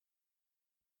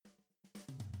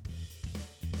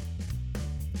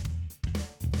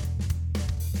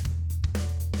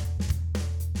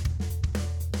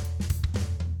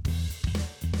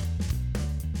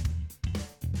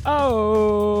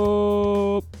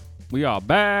Oh, we are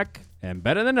back And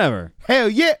better than ever. Hell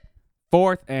yeah.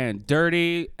 Fourth and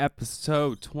Dirty,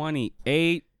 episode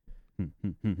 28.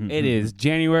 It is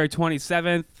January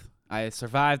 27th. I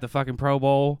survived the fucking Pro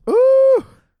Bowl. Ooh.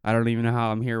 I don't even know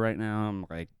how I'm here right now. I'm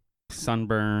like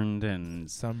sunburned and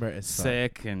Sunburn is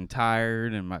sick and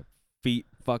tired and my feet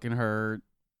fucking hurt.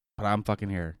 But I'm fucking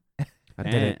here. I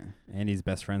did it. And he's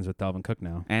best friends with Dalvin Cook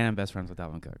now. And I'm best friends with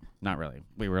Dalvin Cook. Not really.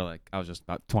 We were like, I was just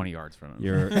about 20 yards from him.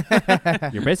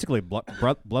 You're basically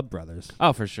blood brothers.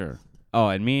 Oh, for sure. Oh,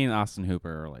 and me and Austin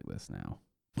Hooper are like this now.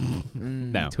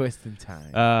 No. Twist in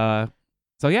time.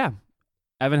 So yeah.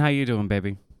 Evan, how you doing,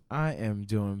 baby? I am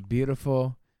doing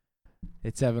beautiful.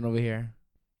 It's Evan over here.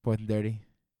 Fourth and Dirty.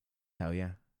 Hell yeah.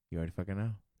 You already fucking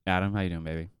know. Adam, how you doing,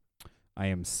 baby? I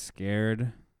am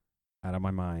scared out of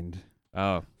my mind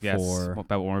Oh, yes. For-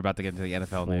 But when we're about to get into the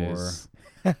NFL news.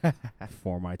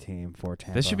 for my team, for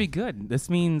Tampa. This should be good. This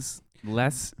means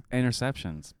less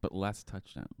interceptions, but less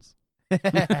touchdowns.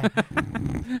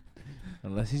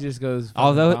 Unless he just goes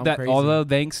bomb crazy. Although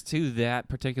thanks to that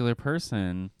particular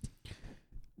person,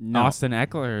 No. Austin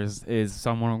Eckler is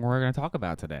someone we're going to talk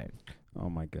about today. Oh,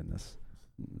 my goodness.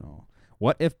 No.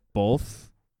 What if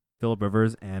both Phillip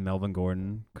Rivers and Melvin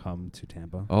Gordon come to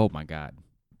Tampa? Oh my God.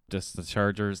 Just the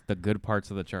Chargers, the good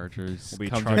parts of the Chargers. Will be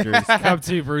come Chargers. come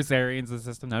to Bruce Arians'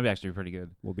 system. That would actually be pretty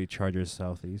good. Will be Chargers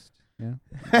Southeast.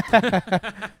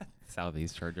 Yeah.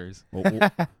 Southeast Chargers. We'll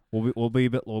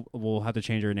have to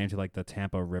change our name to like the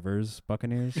Tampa Rivers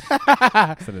Buccaneers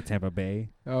instead of Tampa Bay.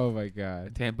 Oh my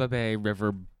God. Tampa Bay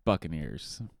River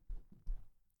Buccaneers.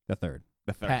 The third.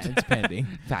 The third. Patent's pending.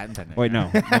 Patent pending. Wait,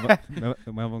 no.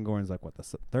 Melvin Gordon's like what, the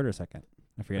third or second?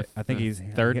 I forget. I think he's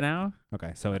third he- now?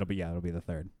 Okay, so it'll be the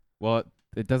third. Well,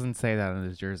 it doesn't say that on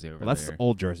his jersey over Well, that's there.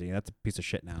 old jersey. That's a piece of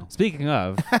shit now. Speaking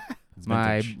of, It's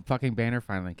my vintage. fucking banner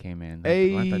finally came in.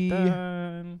 Hey.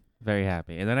 Dun-dun-dun. Very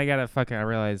happy. And then I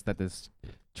realized that this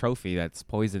trophy that's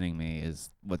poisoning me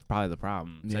is what's probably the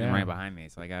problem. Sitting Yeah. right behind me.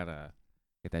 So I gotta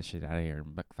get that shit out of here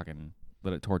and fucking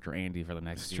let it torture Andy for the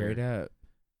next Straight year. up.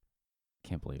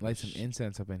 Can't believe Light this some shit.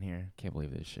 incense up in here. Can't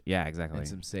believe this shit. Yeah, exactly. And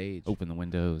some sage. Open the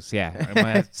windows. Yeah, I'm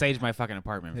gonna sage my fucking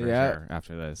apartment for Yeah. sure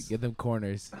after this. Get them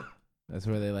corners. That's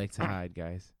where they like to hide,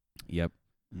 guys. Yep.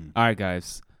 Mm. All right,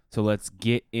 guys. So let's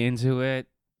get into it.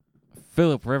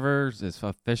 Phillip Rivers is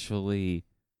officially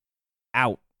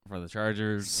out for the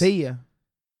Chargers. See ya.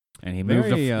 And he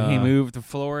Very, moved to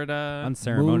Florida.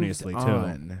 Unceremoniously Moved too.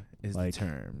 on is Like- the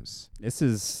terms. This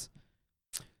is.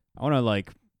 I want to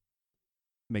like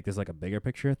make this like a bigger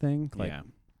picture thing. Like yeah.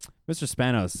 Mr.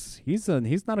 Spanos,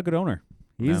 he's not a good owner.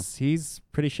 He's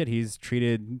pretty shit. He's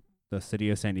treated the city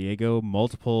of San Diego,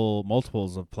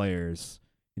 multiples of players,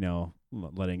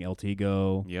 letting LT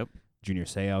go, Yep. Junior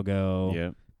Seau go,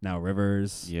 Yep. now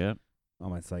Rivers. Yep.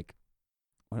 It's like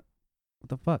what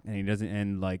the fuck? And he doesn't,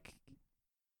 and like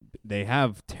they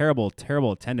have terrible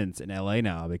attendance in LA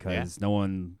now because no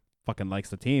one fucking likes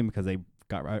the team because they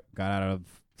got out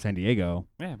of San Diego.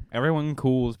 Yeah. Everyone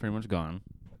cool is pretty much gone.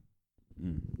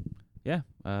 Mm. Yeah.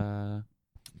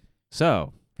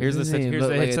 So here's the Doesn't even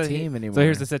look like a team anymore. So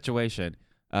here's the situation.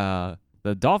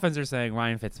 The Dolphins are saying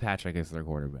Ryan Fitzpatrick is their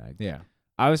quarterback. Yeah.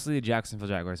 Obviously, the Jacksonville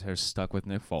Jaguars are stuck with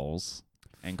Nick Foles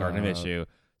and Gardner Fuck. Minshew.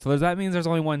 So that means there's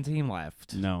only one team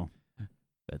left. No.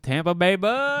 The Tampa Bay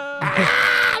Bucks.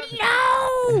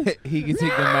 No. He can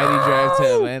take the mighty drive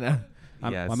to Atlanta.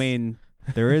 Yes. I mean,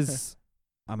 there is.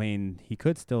 I mean, he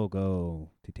could still go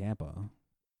to Tampa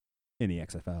in the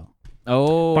XFL.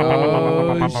 Oh, What if it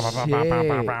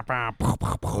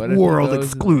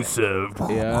goes-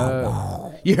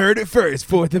 Yeah. You heard it first.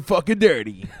 Fourth and fucking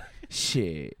Dirty.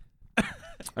 Shit.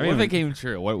 what if it came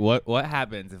true? What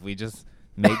happens if we just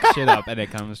make shit up and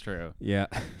it comes true? Yeah,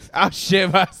 I'll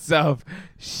shit myself.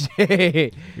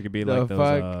 Shit. you could be The like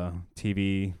those fuck?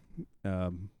 TV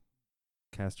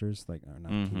casters, like or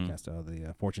not Mhm. TV caster,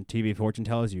 the fortune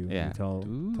tellers. You Yeah. tell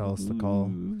us to call.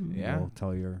 Yeah. We'll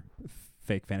tell your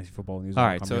fake fantasy football news. All will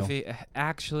right. come So real. if he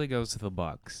actually goes to the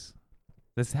Bucks,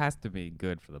 this has to be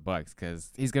good for the Bucks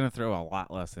because he's gonna throw a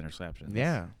lot less interceptions.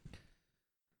 Yeah.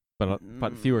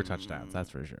 but fewer touchdowns.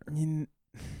 That's for sure.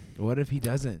 What if he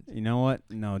doesn't? You know what?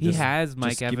 No, He just has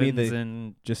Mike give me Evans the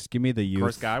and just give me the youth.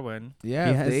 Chris Godwin Yeah.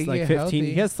 he if has they like get 15. healthy.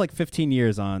 He has like 15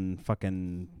 years on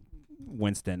fucking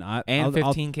Winston. and I'll-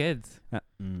 15 kids.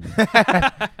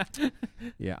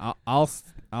 Yeah, I'll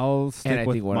stick I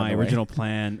with think one on my the way. original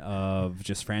plan of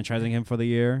just franchising him for the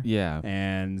year Yeah.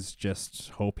 and just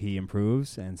hope he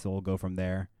improves, and so we'll go from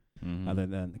there. Mhm. Other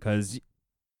than because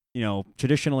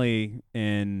traditionally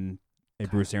in a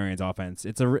Bruce Arians offense,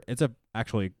 it's a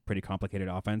actually pretty complicated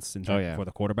offense in Oh, yeah. for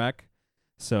the quarterback.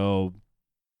 So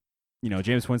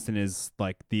Jameis Winston is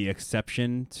like the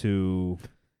exception to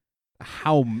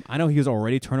how I know he was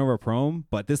already turnover prone,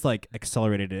 but this like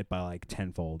accelerated it by like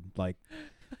tenfold. Like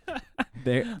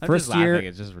first year,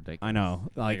 it's just ridiculous. I know.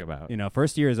 Like about.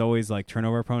 First year is always like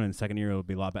turnover prone, and second year it'll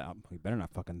be a lot better. You better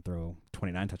not fucking throw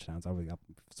 29 touchdowns. I'll be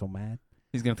so mad.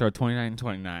 He's gonna throw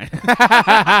 29-29.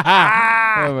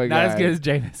 Oh my god, not as good as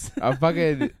Jameis. I'm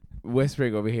fucking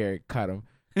whispering over here. Cut him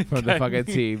from the fucking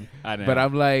team. I know. But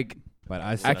I'm like, But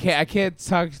I can't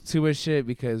talk too much shit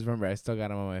because remember I still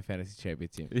got him on my fantasy champion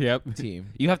team.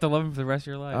 You have to love him for the rest of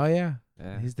your life. Oh yeah,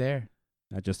 Yeah. he's there.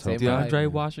 I just Same hope life. DeAndre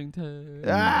Washington.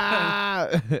 Ah!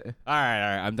 All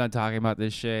right. I'm done talking about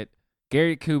this shit.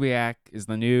 Gary Kubiak is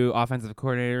the new offensive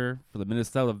coordinator for the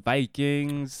Minnesota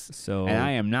Vikings, so. and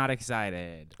I am not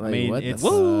excited. Like, I mean, what the it's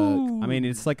fuck? I mean,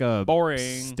 it's like a Boring.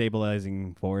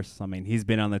 stabilizing force. I mean, he's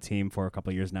been on the team for a couple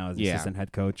of years now as assistant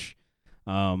head coach.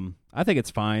 I think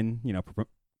it's fine.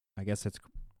 I guess it's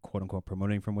quote unquote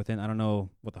promoting from within. I don't know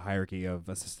what the hierarchy of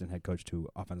assistant head coach to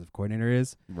offensive coordinator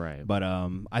is, Right. but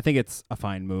I think it's a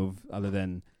fine move. Other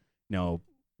than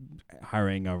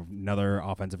hiring another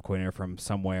offensive coordinator from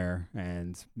somewhere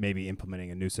and maybe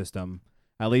implementing a new system.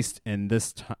 At least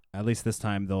this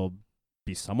time they'll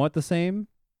be somewhat the same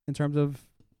in terms of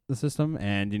the system.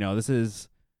 And this is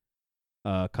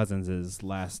Cousins'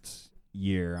 last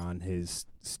year on his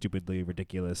stupidly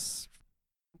ridiculous,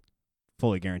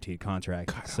 fully guaranteed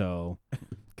contract. So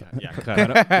cut cut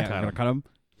him.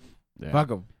 Yeah.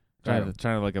 Fuck him. Trying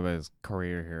to look up his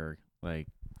career here, like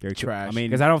Trash. I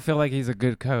mean, because I don't feel like he's a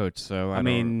good coach. So I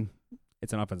mean,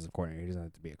 it's an offensive coordinator. He doesn't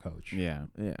have to be a coach. yeah.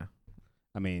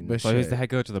 I mean, But So he was shit. the head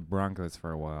coach of the Broncos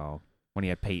for a while when he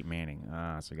had Peyton Manning.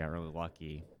 So he got really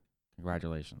lucky.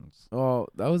 Congratulations. Well,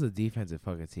 that was a defensive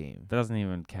fucking team. That doesn't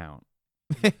even count.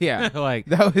 Yeah, Like,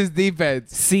 that was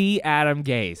defense. see Adam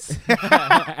Gase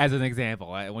as an example.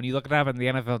 When you look it up in the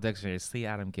NFL dictionary, see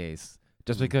Adam Gase.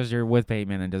 Just because you're with Peyton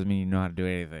Manning doesn't mean you know how to do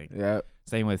anything. Yep.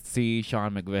 Same with C.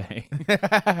 Sean McVay.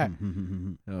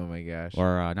 Oh my gosh.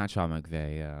 Or not Sean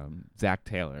McVay, Zach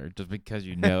Taylor. Just because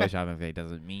you know Sean McVay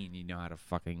doesn't mean you know how to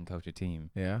fucking coach a team.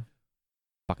 Yeah.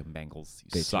 Fucking Bengals.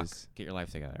 You suck. Bitches. Get your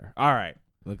life together. All right.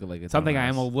 Looking like it's Something on I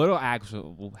am a us. little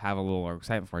will have a little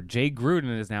excitement for. Jay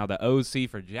Gruden is now the OC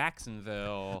for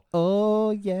Jacksonville. oh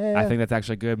yeah. I think that's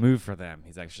actually a good move for them.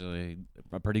 He's actually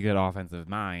a pretty good offensive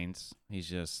mind. He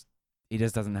just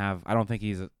doesn't have. I don't think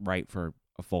he's right for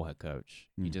a full head coach.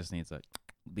 He just needs to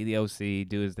be the OC,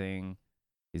 do his thing.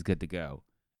 He's good to go.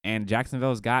 And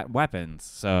Jacksonville's got weapons.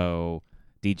 So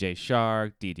DJ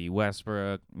Shark, D.D.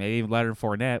 Westbrook, maybe even Leonard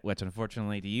Fournette, which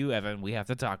unfortunately to you, Evan, we have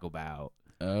to talk about.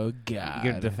 Oh god. You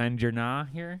gonna defend your nah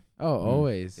here? Oh,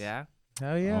 always. Yeah.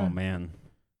 Hell yeah. Oh man,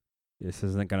 this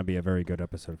isn't gonna be a very good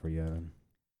episode for you, Evan.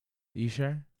 You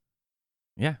sure?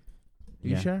 Yeah.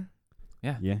 You Yeah. sure?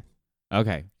 Yeah.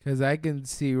 Okay. Because I can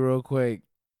see real quick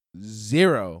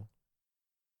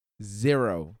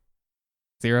zero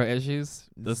Zero issues.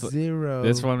 zero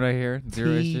This one right here. Zero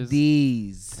issues.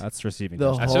 TDs That's receiving.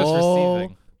 The touchdowns. That's just whole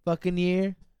receiving. fucking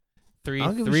year. Three, I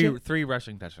don't give a three, shit. three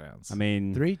rushing touchdowns. I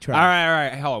mean, 3 all tries.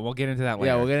 right. Hold on. We'll get into that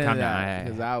later. Yeah, we'll get into Calm that down.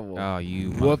 because I will Oh,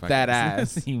 you whoop that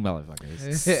motherfuckers. ass. You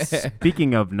motherfuckers.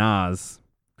 speaking of Nas,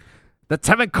 the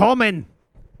Tevin Coleman,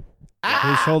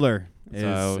 Ah! his shoulder is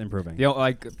So, improving.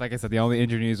 like I said, the only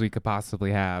injury news we could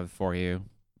possibly have for you,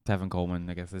 Tevin Coleman.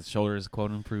 I guess his shoulder is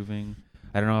quote improving.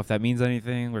 I don't know if that means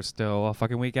anything. We're still a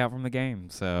fucking week out from the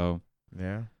game, so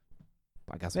Yeah.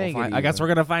 I guess Make it I guess even. we're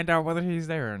gonna find out whether he's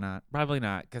there or not. Probably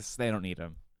not, because they don't need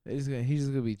him. He's just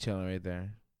gonna be chilling right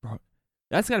there.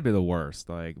 That's got to be the worst.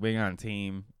 Like being on a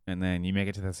team and then you make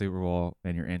it to the Super Bowl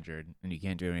and you're injured and you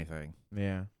can't do anything.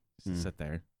 Yeah. Just sit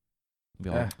there, be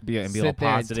all, Ugh. be all Sit there and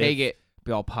positive. take it.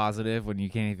 Be all positive when you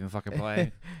can't even fucking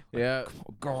play. Yeah.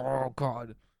 Oh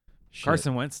God. Shit.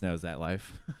 Carson Wentz knows that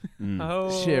life.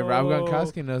 Mm. Shit, Rob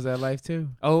Gronkowski knows that life too.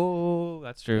 Oh,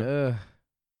 that's true. Ugh.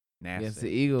 Nasty. Against the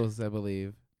Eagles, I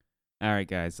believe. All right,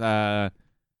 guys. I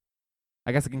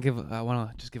guess I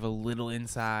want to just give a little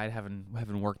inside,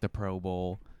 having worked the Pro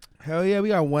Bowl. Hell yeah, we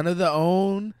got one of the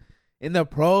own in the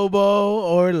Pro Bowl,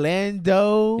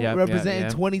 Orlando, Yep, representing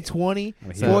yep. 2020. I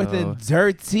mean, So- Fourth and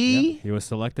dirty. Yep, he was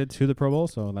selected to the Pro Bowl,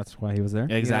 so that's why he was there.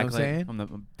 Exactly. saying? I'm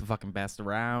the fucking best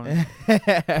around,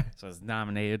 Hell so it's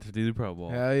nominated to do the Pro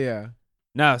Bowl. yeah.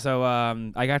 No, so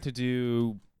I got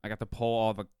to pull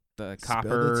all the Spill the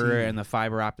copper tea. and the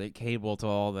fiber optic cable to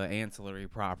all the ancillary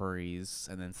properties,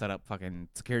 and then set up fucking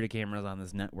security cameras on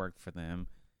this network for them,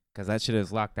 because that shit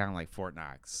is locked down like Fort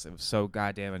Knox. It was so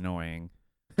goddamn annoying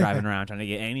driving around trying to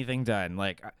get anything done.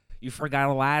 Like, you forgot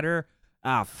a ladder?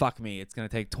 Ah, fuck me. It's gonna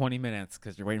take 20 minutes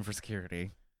because you're waiting for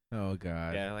security. Oh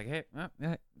God. Yeah, like, hey,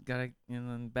 yeah, gotta,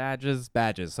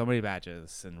 badges, so many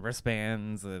badges, and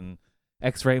wristbands, and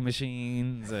X-ray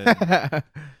machines, and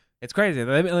it's crazy.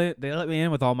 They let me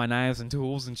in with all my knives and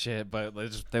tools and shit, but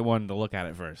they wanted to look at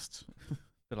it first.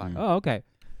 They're like, oh, okay.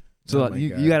 So my you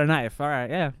God. got a knife, all right?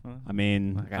 Yeah. I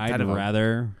mean, I got 10 I'd of 'em.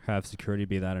 rather have security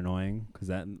be that annoying because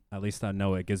that at least I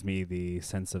know it gives me the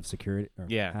sense of security. Or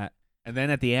Yeah. And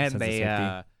then at the end, Sense of they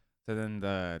safety. so then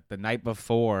the night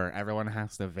before, everyone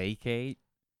has to vacate,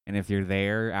 and if you're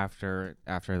there after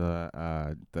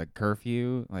the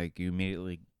curfew, like you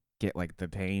immediately get like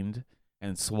detained,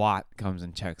 and SWAT comes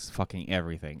and checks fucking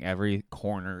everything, every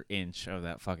corner inch of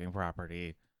that fucking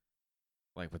property,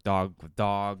 like with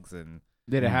dogs and.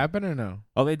 Did it happen or no?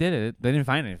 Oh, they did it. They didn't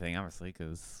find anything, obviously,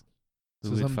 because.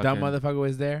 So some dumb motherfucker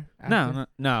was there?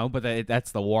 No, but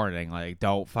that's the warning. Like,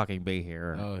 don't fucking be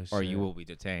here, Oh, or shit. you will be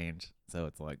detained. So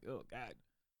it's like, oh God.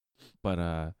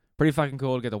 But pretty fucking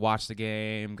cool to get to watch the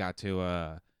game. Got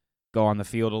to go on the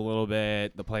field a little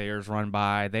bit. The players run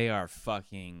by. They are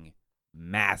fucking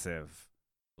massive.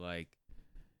 Like,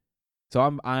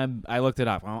 so I looked it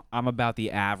up. I'm about the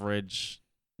average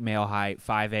male height,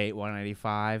 5'8",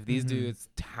 185. These Mhm. dudes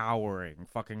towering,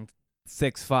 fucking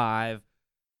 6'5".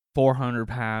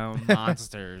 400-pound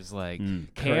monsters. Like Cam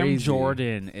Crazy.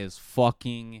 Jordan is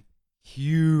fucking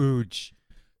huge.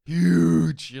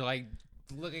 You're like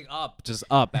looking up, just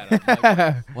up at him.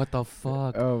 Like, what the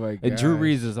fuck? Oh my God. And Drew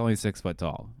Brees is only 6 foot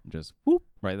tall. Just whoop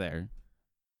right there.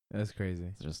 That's crazy.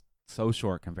 It's just so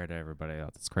short compared to everybody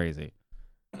else. It's crazy.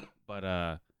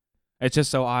 But it's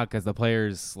just so odd because the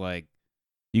players, like,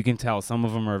 you can tell some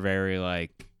of them are very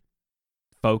like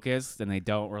focused and they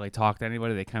don't really talk to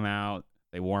anybody. They come out.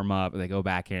 They warm up, they go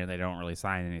back in, and they don't really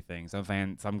sign anything. Some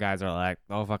guys are like,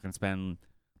 they'll fucking spend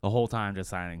the whole time just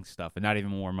signing stuff and not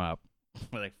even warm up.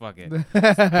 We're like, fuck it.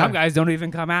 Some guys don't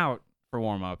even come out for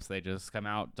warm ups. They just come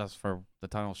out just for the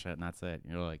tunnel shit, and that's it.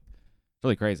 You're like, it's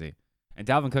really crazy. And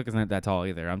Dalvin Cook isn't that tall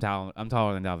either. I'm taller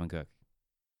than Dalvin Cook.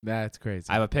 That's crazy.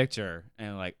 I have a picture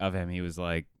and like of him. He was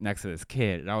like next to this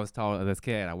kid, and I was taller than this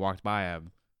kid. I walked by him,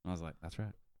 and I was like, that's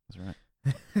right.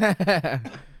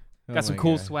 Oh Got some my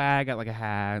cool God. swag. Got like a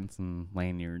hat and some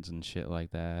lanyards and shit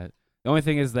like that. The only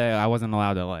thing is that I wasn't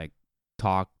allowed to like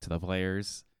talk to the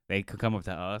players. They could come up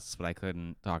to us, but I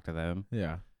couldn't talk to them.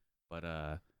 Yeah. But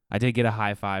I did get a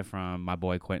high five from my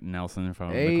boy Quentin Nelson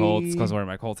from the Colts because wearing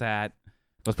my Colts hat.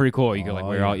 It was pretty cool. You could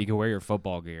like you could wear your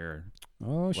football gear.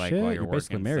 Oh Like, shit! while You're you're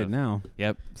basically working married stuff. now.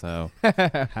 Yep. So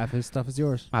Half his stuff is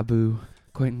yours. my boo,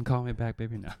 Quentin, call me back,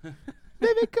 baby. No.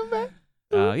 Baby, come back.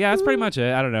 Yeah, that's pretty much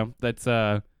it. I don't know. That's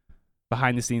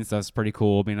behind the scenes stuff's pretty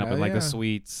cool. Being up Hell in like yeah. the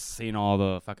suites, seeing all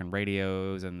the fucking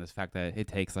radios, and the fact that it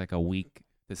takes like a week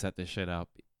to set this shit up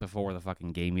before the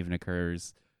fucking game even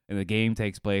occurs. And the game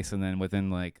takes place, and then within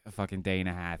like a fucking day and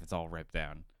a half, it's all ripped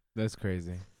down. That's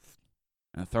crazy.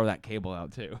 And throw that cable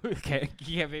out too. can't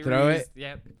be Throw reused. it?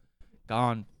 Yep.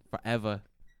 Gone forever.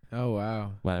 Oh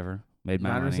wow. Whatever. Made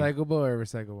my money. Non-recyclable or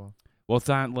recyclable? Well, it's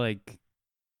not like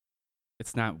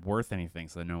it's not worth anything,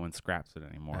 so no one scraps it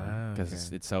anymore Ah, because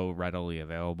okay. it's so readily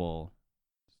available.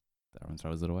 Everyone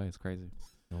throws it away. It's crazy.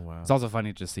 Oh wow. It's also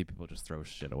funny to just see people just throw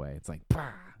shit away. It's like,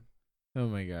 bah, Oh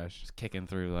my gosh. just kicking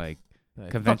through like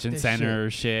Like, convention fuck this center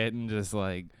shit and just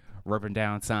like ripping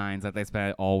down signs that they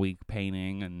spent all week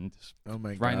painting and just shit. Oh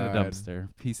my right god. in the dumpster.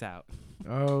 Peace out.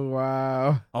 Oh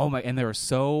wow. Oh my! And there were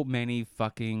so many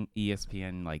fucking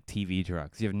ESPN like TV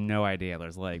trucks. You have no idea.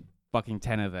 There's like fucking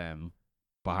 10 of them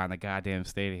behind the goddamn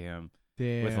stadium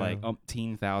Damn. with like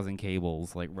 10,000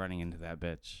 cables like running into that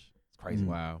bitch. It's crazy.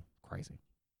 Wow. Crazy.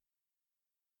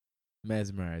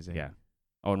 Mesmerizing. Yeah.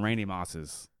 Oh, and Randy Moss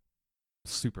is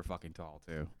super fucking tall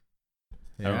too.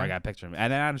 Yeah. I got a picture of him.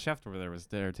 And then Adam Schefter was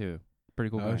there too. Pretty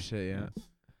cool. Oh guy. shit. Yeah.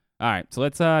 All right, so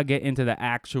let's get into the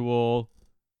actual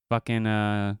fucking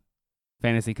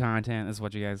fantasy content. This is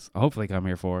what you guys hopefully come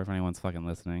here for if anyone's fucking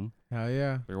listening. Hell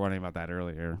yeah. We were wondering about that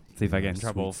earlier. See if I get in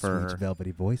trouble for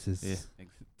velvety voices. yeah,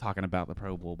 talking about the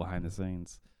Pro Bowl behind the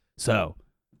scenes. So,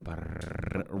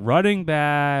 running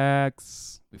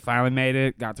backs. We finally made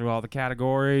it. Got through all the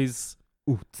categories.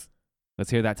 Let's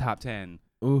hear that top 10.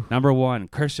 Ooh. Number 1,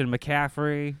 Christian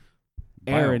McCaffrey,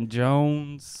 Aaron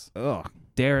Jones,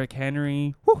 Derrick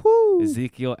Henry, Woohoo!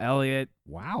 Ezekiel Elliott,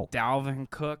 Wow. Dalvin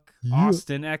Cook, Yeah.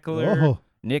 Austin Eckler, Oh.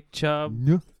 Nick Chubb,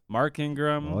 Yeah. Mark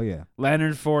Ingram, Oh yeah.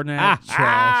 Leonard Fournette,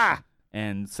 Trash.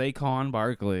 and Saquon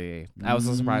Barkley. That was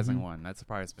a surprising one. That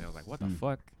surprised me. I was like, what the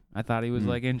fuck? I thought he was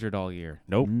like injured all year.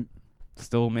 Nope. Mm.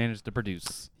 Still managed to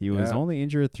produce. He was Yeah. only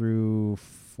injured through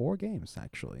 4 games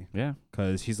actually, Yeah.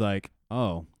 because he's like,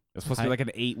 oh, It was supposed to be like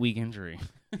an 8-week injury.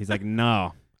 he's like,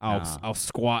 no, Nah. I'll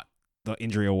squat the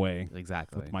injury away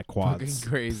Exactly. with my Fucking quads.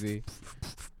 crazy.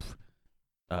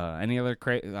 Any other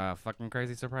fucking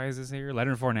crazy surprises here?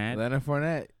 Leonard Fournette, Leonard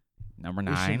Fournette. number He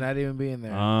 9. should not even be in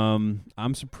there. I'm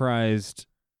surprised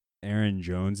Aaron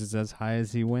Jones is as high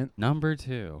as he went. Number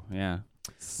 2. Yeah.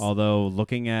 Although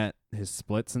looking at his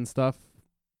splits and stuff,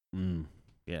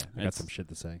 Yeah. I got some shit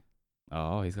to say.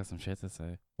 Oh, he's got some shit to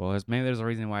say. Well, maybe there's a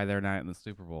reason why they're not in the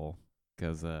Super Bowl.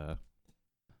 Because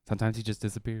sometimes he just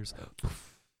disappears.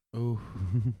 Ooh.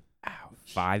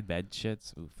 5 bed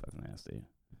shits. Oof, that's nasty.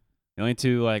 The only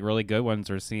 2 like really good ones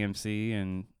are CMC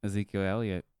and Ezekiel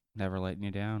Elliott. Never letting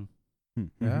you down.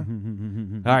 Yeah.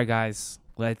 All right, guys.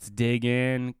 Let's dig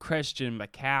in. Christian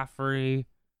McCaffrey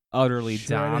utterly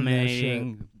Shredding that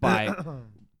dominating shit.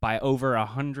 by over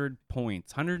 100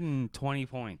 points. 120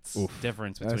 points Oof.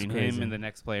 difference That's between him crazy. and the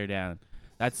next player down.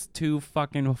 That's 2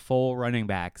 fucking full running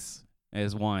backs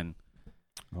as one.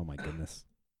 Oh my goodness.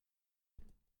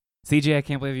 CJ, I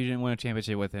can't believe you didn't win a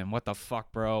championship with him. What the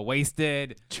fuck, bro?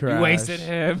 Wasted. Trash. You wasted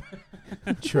him.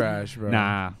 Trash, bro.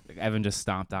 Nah, Evan just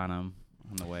stomped on him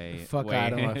on the way. Fuck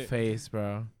out of my face,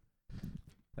 bro.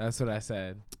 That's what I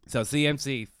said. So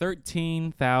CMC,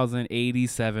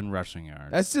 13,087 rushing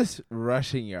yards. That's just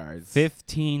rushing yards.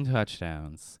 15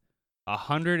 touchdowns,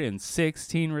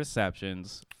 116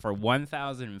 receptions for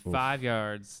 1,005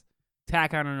 yards.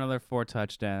 Tack on another 4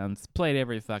 touchdowns. Played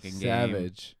every fucking game.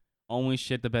 Savage. Only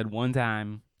shit the bed one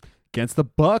time. Against the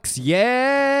Bucks,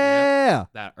 yeah.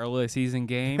 That early season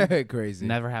game. Crazy.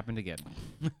 Never happened again.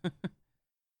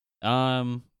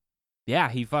 Yeah,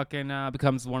 he fucking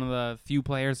becomes one of the few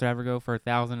players to ever go for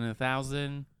 1,000 and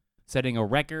 1,000, setting a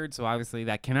record. So obviously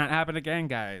that cannot happen again,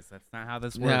 guys. That's not how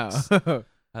this works. No.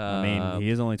 I mean, he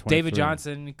is only 23. David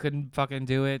Johnson couldn't fucking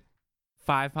do it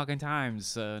 5 fucking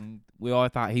times, and we all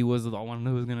thought he was the one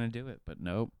who was gonna do it, but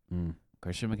nope.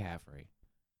 Christian McCaffrey.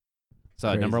 So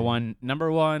Crazy. number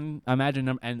one,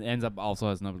 imagine and ends up also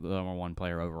as number 1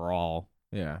 player overall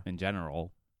Yeah. in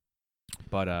general.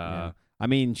 But Yeah. I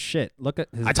mean, shit. Look at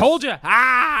his. I told you.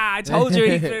 I told you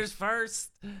he finished first.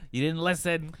 You didn't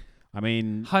listen. I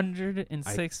mean,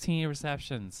 116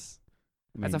 receptions.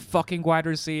 I That's mean, a fucking wide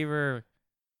receiver.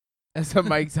 That's a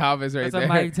Mike Thomas right That's there. a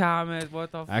Mike Thomas.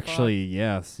 What the fuck? actually,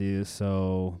 yeah. See,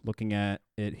 so looking at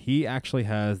it, he actually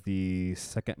has the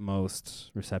second most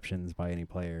receptions by any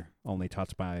player, only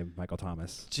topped by Michael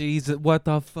Thomas. Jesus, what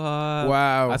the fuck?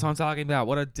 Wow. That's what I'm talking about.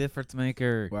 What a difference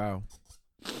maker. Wow.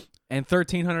 And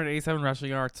 1,387 rushing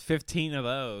yards, 15 of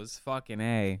those. Fucking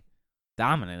A.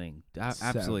 Dominating.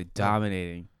 Absolutely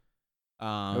dominating.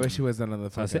 I wish he wasn't on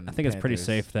the So I fucking think it's pretty Panthers.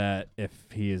 safe that if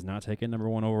he is not taken number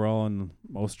 1 overall in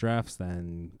most drafts,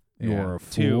 then Yeah. you're a 2.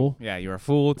 fool. Yeah, you're a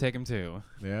fool. Take him 2.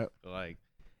 Yep. Like,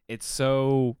 it's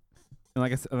so. And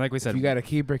like we If said, you got to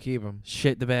keep her, keep him.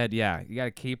 shit the bed. Yeah, you got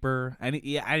to keep her.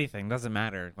 Anything doesn't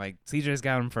matter. Like CJ's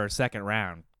got him for a second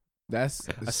round. That's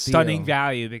A stunning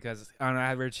value because on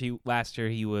average, last year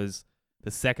he was the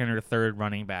 2nd or 3rd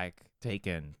running back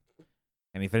taken,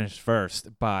 and he finished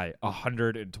first by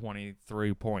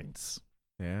 123 points.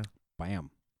 Yeah. Bam.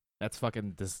 That's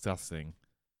fucking disgusting.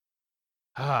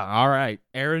 All right,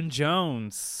 Aaron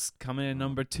Jones coming in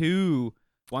number 2,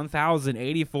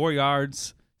 1,084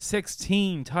 yards,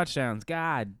 16 touchdowns.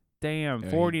 God damn, Yeah,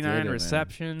 he 49 did it, man.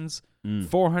 receptions.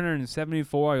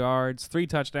 474 yards, 3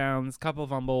 touchdowns, couple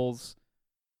fumbles,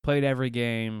 played every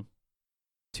game,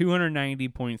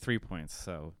 290.3 points.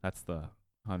 So that's the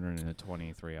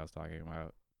 123 I was talking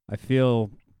about. I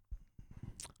feel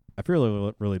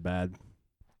really, really bad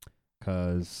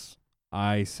because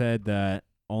I said that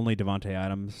only Devontae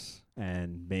Adams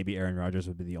and maybe Aaron Rodgers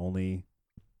would be the only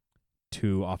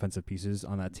 2 offensive pieces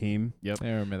on that team. I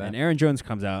remember that. And Aaron Jones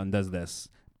comes out and does this.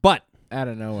 But Out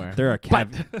of nowhere. there are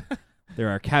there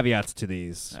are caveats to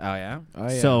these. Oh, yeah? Oh,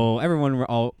 yeah. So everyone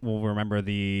will remember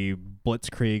the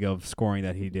blitzkrieg of scoring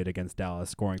that he did against Dallas,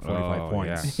 scoring 45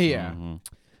 points. Yeah. Mhm.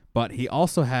 But he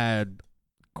also had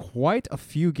quite a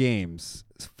few games,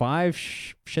 5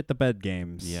 shit the bed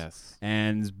games. Yes.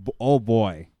 And oh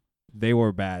boy, they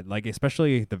were bad. Like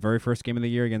especially the very first game of the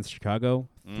year against Chicago,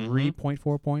 Mhm.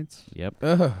 3.4 points. Yep.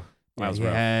 Ugh. That Yeah, was he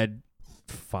rough. had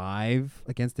 5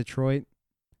 against Detroit,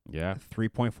 Yeah.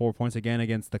 3.4 points again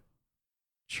against the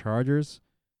Chargers,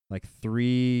 like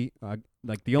 3.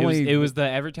 Like the only It was the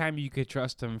every time you could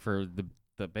trust him for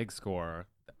the big score,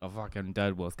 a fucking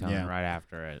dud was coming Yeah. right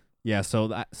after it. Yeah, so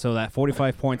that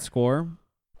 45 point score,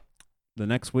 the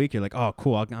next week you're like, oh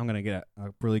cool, I'm gonna get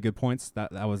a really good points.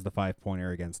 That was the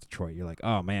 5-pointer against Detroit. You're like,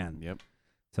 oh man. Yep.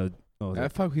 So what was That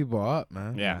it? fucked people up,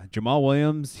 man. Yeah. Jamal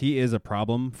Williams, he is a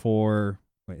problem for.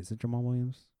 Wait, is it Jamal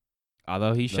Williams?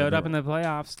 Although he showed up in the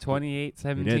playoffs 28, He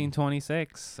 17, did.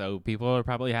 26. So people are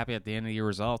probably happy at the end of your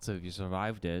results if you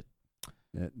survived it.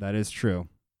 That is true.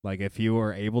 Like, if you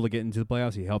were able to get into the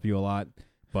playoffs, he helped you a lot.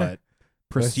 But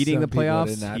preceding some the people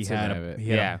did playoffs, not he had survive it.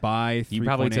 a bye. You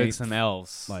probably took 3.8. some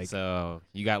L's. like- So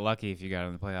you got lucky if you got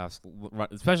in the playoffs,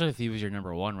 especially if he was your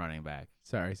number 1 running back.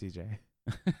 Sorry, CJ.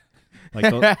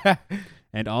 Like,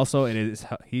 and also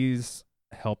he's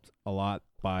helped a lot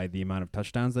by the amount of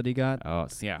touchdowns that he got Oh,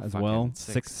 yeah. as fucking well.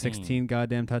 16. 16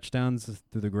 goddamn touchdowns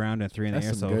through the ground and 3 in the That's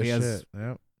air. some So good he has shit.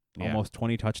 Yep. Yeah. almost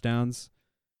 20 touchdowns.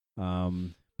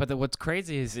 But what's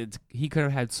crazy is he could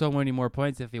have had so many more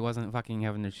points if he wasn't fucking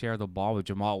having to share the ball with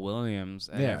Jamal Williams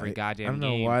at every goddamn I don't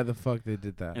know game. why the fuck they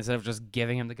did that. Instead of just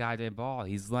giving him the goddamn ball.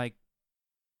 He's like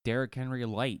Derrick Henry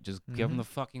light. Just give him Mhm. the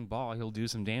fucking ball. He'll do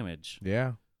some damage.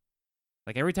 Yeah.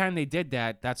 Like every time they did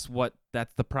that, that's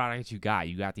the product you got.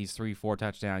 You got these 3-4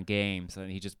 touchdown games,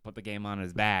 and he just put the game on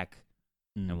his back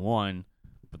and won.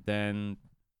 But then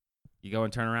you go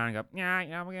and turn around and go,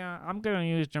 yeah, I'm gonna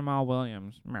use Jamal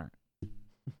Williams. Meh.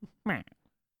 Meh.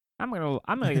 I'm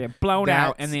gonna get blown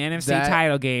out in the NFC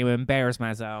title game and embarrass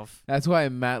myself. That's why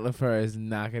Matt LaFleur is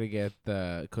not gonna get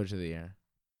the Coach of the Year.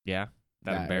 Yeah,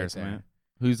 that right embarrassment.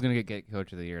 Who's gonna get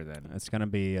Coach of the Year then? It's gonna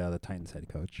be the Titans head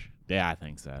coach. Yeah, I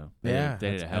think so. Yeah,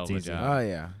 they did a hell of a that's easy. job. Oh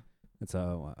yeah. It's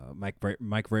Mike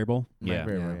Vrabel. Yeah. Mike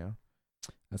Vrabel, yeah.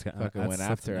 That's got, Fucking went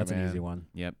after that's him, an man. easy one.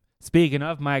 Yep. Speaking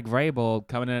of Mike Vrabel,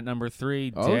 coming in at number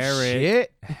 3, Oh Derrick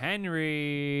shit.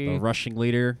 Henry, The rushing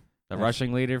leader. the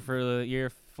rushing leader for the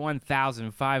year,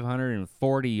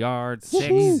 1,540 yards,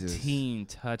 Jesus. 16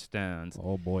 touchdowns.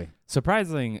 Oh boy,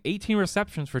 Surprising, 18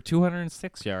 receptions for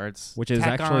 206 yards, which is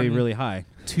Tack actually on really high.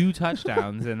 2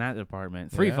 touchdowns in that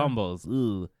department, 3 Yeah. fumbles.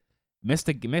 Ooh, missed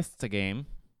a game,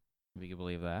 if you can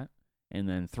believe that, and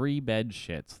then 3 bed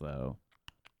shits though.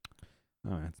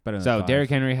 Oh, it's better than So 5. Derrick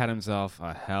Henry had himself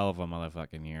a hell of a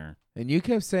motherfucking year. And you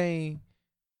kept saying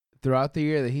throughout the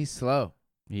year that he's slow.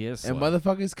 He is And slow.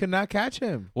 motherfuckers could not catch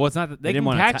him. Well, it's not that they didn't can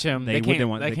wanna catch ta- him. They They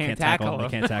wouldn't can't. They can't tackle tackle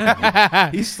him. him. They can't tackle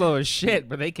him. He's slow as shit,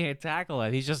 but they can't tackle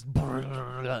him. He's just.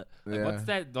 Like, Yeah. what's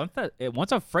that?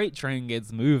 Once a freight train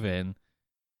gets moving,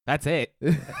 that's it.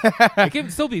 It can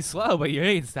still be slow, but you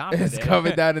ain't stopping It's it.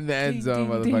 coming down in the end Ding, zone,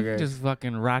 ding, ding, motherfucker. just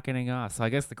fucking rocketing off. So I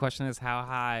guess the question is, how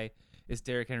high is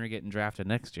Derrick Henry getting drafted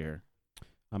next year?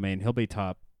 I mean, he'll be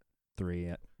top 3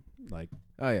 at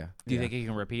Oh yeah. Do you Yeah. think he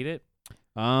can repeat it?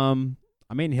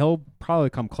 I mean, he'll probably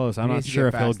come close. I'm He not needs to sure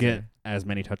if get he'll get faster. as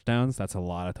many touchdowns. That's a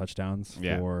lot of touchdowns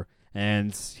Yeah.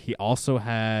 and he also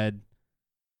had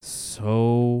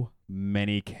so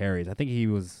many carries. I think he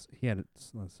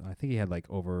had like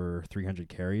over 300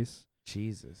 carries.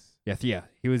 Jesus. Yeah.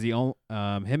 He was the only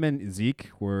him and Zeke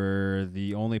were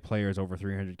the only players over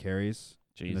 300 carries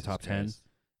in the Jesus top 10. Christ.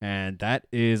 And that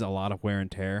is a lot of wear and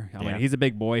tear. I Yeah. mean, he's a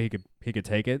big boy. He could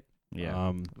take it.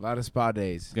 Yeah. A lot of spa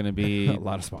days. It's gonna be a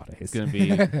lot of spot days. It's gonna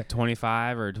be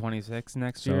 25 or 26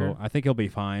 next year. So I think he'll be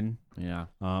fine. Yeah.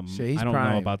 Shit, he's I don't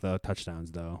prime. know about the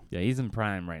touchdowns though. Yeah, he's in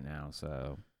prime right now.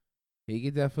 So He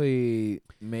could definitely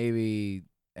maybe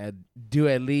do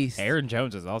at least Aaron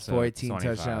Jones is also 14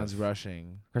 25. touchdowns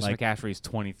rushing. Chris Like- McCaffrey's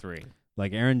 23.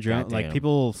 Like Aaron Jones, like Goddamn.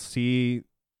 people see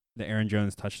the Aaron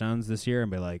Jones touchdowns this year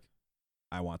and be like,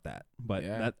 I want that. But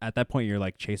Yeah. at that point, you're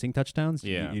like chasing touchdowns.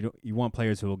 Yeah. You want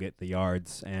players who will get the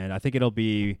yards, and I think it'll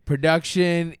be.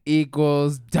 Production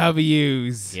equals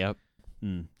W's. Yep.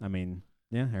 I mean,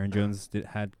 yeah, Aaron Jones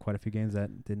had quite a few games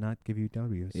that did not give you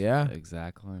W's. Yeah.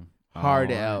 Exactly.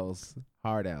 Hard All right. L's.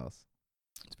 Hard L's.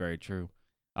 It's very true.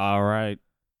 All right.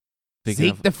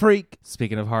 Zeke the freak.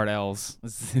 Speaking of hard L's,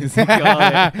 Zeke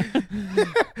Elliott,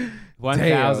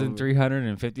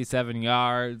 1,357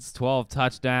 yards, 12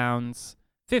 touchdowns,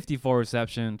 54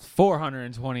 receptions,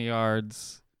 420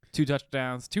 yards, 2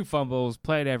 touchdowns, 2 fumbles,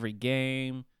 played every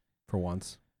game. For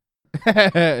once.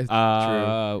 Shit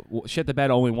the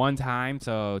bed only one time,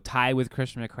 so tie with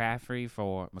Christian McCaffrey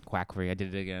for McQuackery. I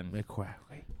did it again.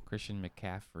 Christian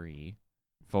McCaffrey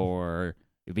for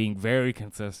being very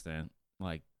consistent,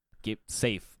 like get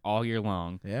safe all year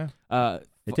long. Yeah.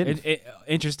 It didn't.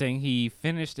 Interesting. He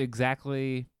finished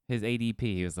exactly his ADP.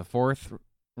 He was the 4th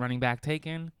running back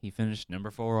taken. He finished number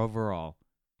 4 overall.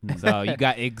 So you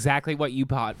got exactly what you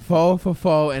bought. 4 for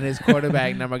 4, and his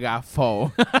quarterback number got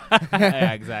 4.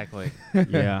 Yeah, exactly.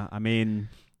 Yeah, I mean,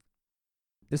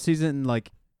 this season,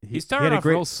 like He started had a off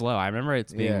great. real slow. I remember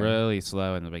it's being Yeah. really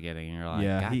slow in the beginning. And you're like,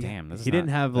 Yeah, God he- damn, this is he didn't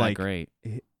not have, that like, great.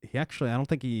 He actually, I don't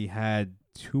think he had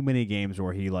too many games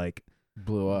where he like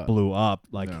Blew up. blew up.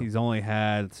 Like No. he's only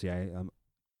had, let's see,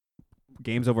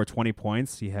 games over 20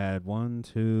 points. He had 1,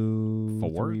 2,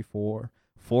 Four? 3, 4,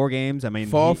 4 games. I mean,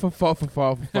 fall.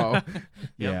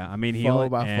 Yeah, I mean, he Fall only,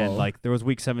 by and fall. like there was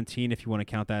week 17 if you want to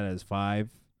count that as 5.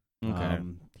 Okay.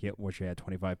 Which he had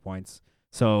 25 points.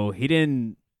 So he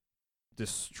didn't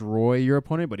destroy your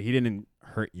opponent, but he didn't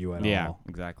hurt you at Yeah, all.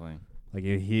 exactly. Like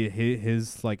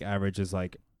his like average is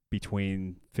like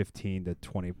between 15 to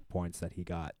 20 points that he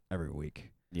got every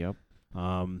week. Yep.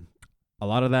 A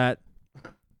lot of that,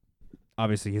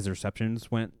 obviously, his receptions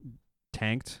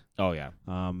tanked. Oh yeah.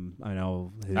 I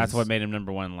know That's what made him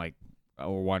number 1, like,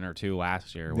 or 1 or 2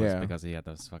 last year was Yeah. because he had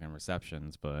those fucking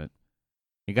receptions, but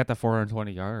he got the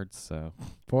 420 yards, so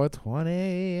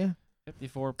 420.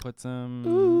 54 puts him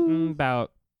Ooh.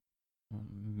 about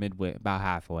midway, about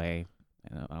halfway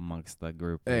amongst the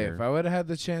group. Hey, there. if I would have had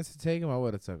the chance to take him, I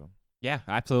would have took him. Yeah,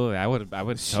 absolutely. I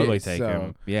would Shit, totally take so-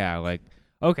 him. Yeah, like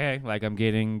okay, like I'm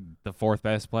getting the 4th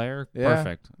best player. Yeah.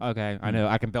 Perfect. Okay, I know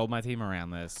I can build my team around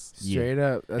this. Straight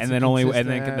up. That's And a then only and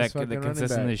consistent then ass the fucking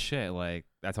consistent running as shit. Like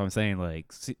that's what I'm saying.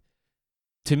 Like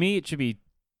to me, it should be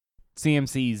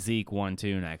CMC, Zeke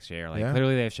 1-2 next year. Like Yeah.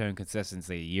 clearly they've shown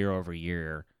consistency year over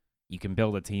year. You can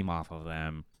build a team off of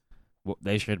them. Well,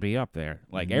 they should be up there.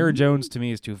 Like Aaron Jones to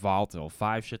me is too volatile.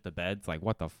 5 shit the beds. Like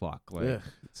what the fuck? Like Ugh,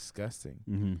 disgusting.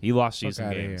 Mm-hmm. he lost you Fuck some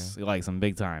outta games, like some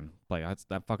big time. Like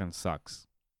that fucking sucks.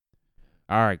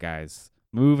 All right, guys.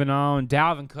 Moving on.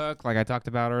 Dalvin Cook, like I talked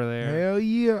about earlier. Hell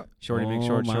yeah. Shorty oh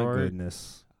McShort my short.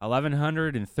 goodness.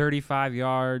 1,135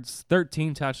 yards,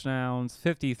 13 touchdowns,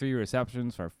 53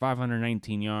 receptions for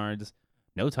 519 yards.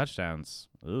 No touchdowns.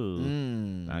 Ooh,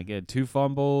 not good. 2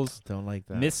 fumbles. Don't like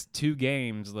that. Missed 2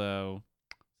 games, though.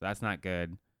 So that's not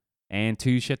good. And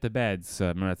 2 shit the beds. So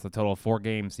I mean, that's a total of 4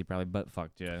 games. He probably butt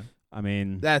fucked you. I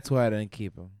mean, That's why I didn't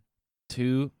keep him.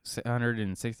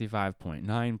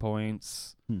 265.9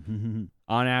 points. On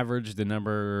average, the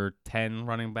number 10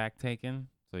 running back taken.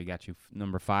 So he got you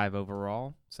number 5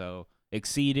 overall. So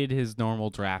exceeded his normal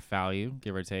draft value,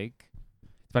 give or take,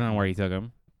 depending on where you took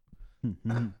him.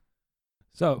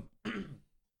 So,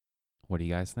 what do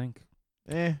you guys think?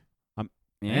 Eh. What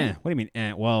do you mean?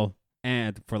 Well,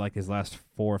 for like his last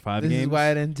 4 or 5 This games. is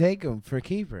why I didn't take him for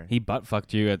keeper. He butt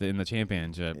fucked you in the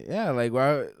championship. Yeah, like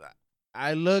why?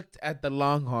 I looked at the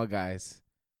long haul guys.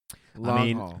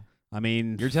 Long haul. I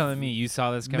mean, You're telling me you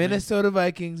saw this coming? Minnesota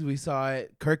Vikings. We saw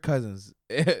it. Kirk Cousins.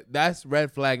 That's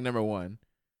red flag number 1.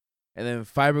 And then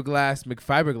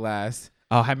McFiberglass.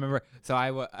 Oh, I remember.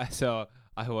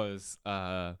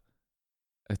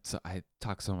 I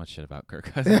talk so much shit about Kirk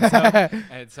Cousins. And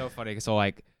it's so funny. So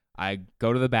like, I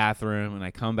go to the bathroom and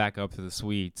I come back up to the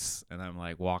suites and I'm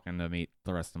like walking to meet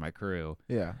the rest of my crew.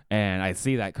 Yeah. And I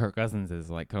see that Kirk Cousins is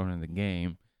like coming in the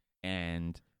game,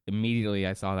 and immediately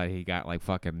I saw that he got like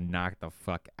fucking knocked the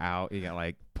fuck out. He got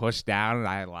like pushed down, and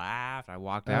I laughed. I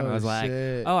walked out and I was like,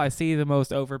 shit. "Oh, I see the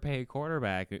most overpaid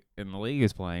quarterback in the league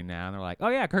is playing now." And they're like, "Oh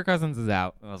yeah, Kirk Cousins is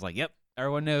out." And I was like, "Yep,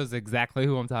 everyone knows exactly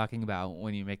who I'm talking about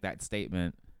when you make that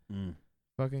statement."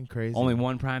 Fucking crazy. Only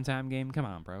one primetime game. Come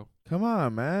on, bro. Come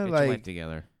on, man. Get your life Like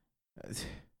together.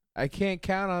 I can't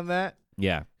count on that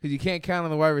Yeah. because you can't count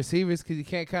on the wide receivers because you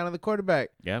can't count on the quarterback.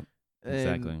 Yep. And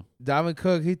Exactly. Dalvin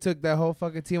Cook, he took that whole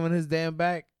fucking team on his damn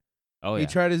back. Oh He yeah.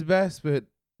 tried his best, but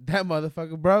that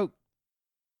motherfucker broke.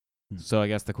 So I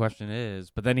guess the question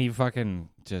is, but then he fucking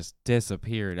just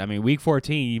disappeared. I mean, week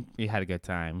 14, he had a good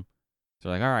time. So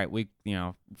like, all right,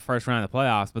 first round of the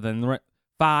playoffs, but then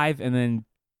 5 and then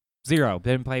 0.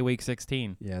 Didn't play week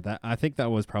 16. Yeah, I think that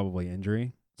was probably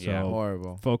injury. So Yeah.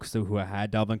 Horrible. folks who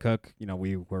had Dalvin Cook,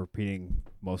 we were repeating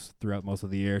throughout most of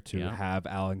the year to Yeah. have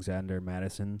Alexander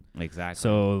Madison. Exactly.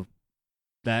 So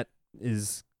that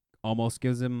is almost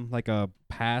gives him like a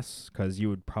pass because you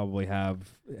would probably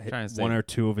have Trying to say- 1 or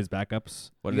 2 of his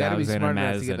backups. what You did gotta be Alexander smart enough to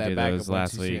Madison get that do backup those once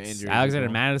last you see an weeks? injury Alexander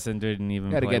before. Madison didn't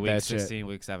even Gotta play get week that shit. 16,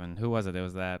 week 7. Who was it? It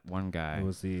was that one guy. It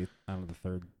was the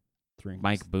third string.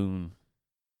 Mike Boone.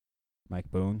 Mike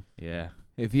Boone. Yeah.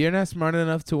 If you're not smart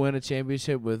enough to win a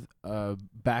championship with a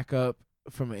backup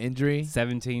from an injury,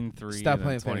 17-3. Stop and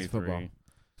then playing fantasy 23. football.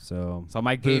 So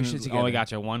Mike Get your Boone shit together. only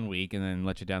got you 1 week and then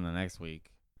let you down the next week.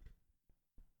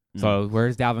 So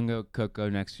where's Dalvin Cook go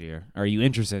next year? Are you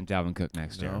interested in Dalvin Cook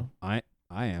next year? No. I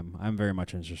am. I'm very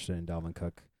much interested in Dalvin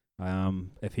Cook.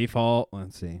 If he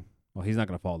let's see. Well, he's not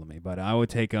going to fall to me, but I would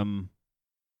take him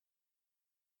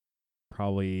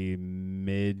probably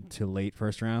mid to late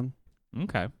first round.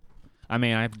 Okay. I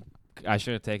mean, I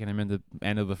should have taken him in the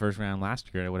end of the first round last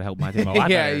year. It would have helped my team a lot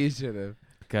yeah, better. you should have.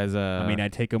 Because I mean, I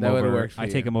take him that would've over. worked for I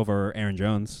take you. him over Aaron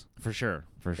Jones. for sure.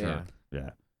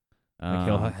 Yeah.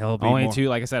 Um, He'll be only more- 2,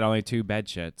 like I said, only 2 bed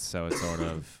shits, so it's sort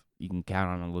of you can count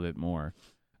on a little bit more.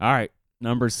 All right,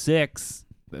 number 6,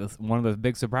 one of the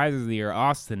big surprises of the year,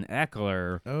 Austin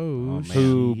Eckler, Oh,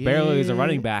 who shit. barely is a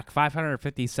running back,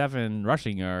 557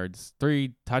 rushing yards,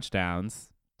 3 touchdowns.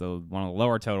 So one of the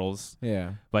lower totals.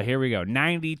 Yeah. But here we go.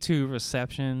 92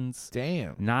 receptions,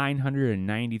 Damn.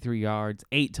 993 yards,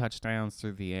 8 touchdowns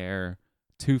through the air,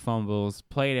 2 fumbles,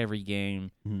 played every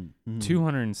game,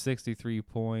 263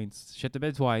 points, shit the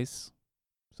bed twice.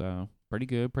 So pretty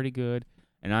good.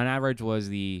 And on average was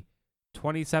the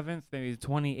 27th, maybe the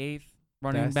 28th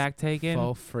running That's back taken.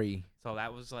 For free. So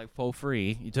that was like full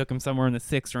free. You took him somewhere in the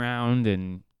 6th round,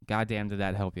 and goddamn did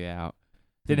that help you out.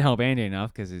 Didn't help Andy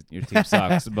enough because your team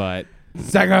sucks, but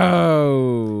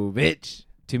Psycho, bitch.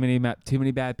 too many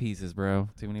bad pieces, bro.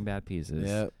 Too many bad pieces.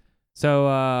 Yep.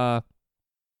 So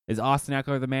is Austin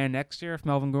Eckler the man next year if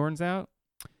Melvin Gordon's out?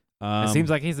 It seems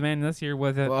like he's the man this year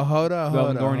with it. Well, hold on.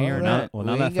 Melvin Gordon here or not? Well,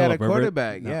 we now that ain't got a Phillip Rivers-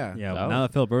 quarterback. no, Yeah. Yeah. Oh. Now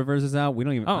that Philip Rivers is out, we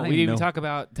don't even. I Oh, don't we didn't even know. talk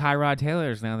about Tyrod Taylor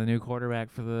is now the new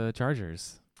quarterback for the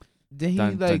Chargers. Did he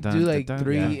Dun, dun, like dun, do dun, like dun.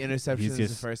 3 Yeah. interceptions He's the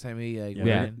just- first time he like Yeah,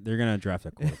 Yeah. went They're gonna draft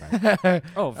a quarterback.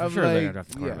 Oh, for I'm sure they're like, gonna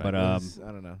draft a quarterback. But, it was- I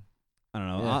don't know. I don't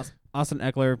know. Yeah. Austin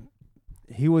Eckler,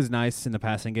 he was nice in the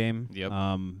passing game. Yep.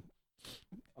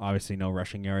 Obviously no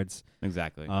rushing yards.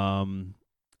 Exactly.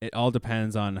 It all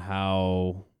depends on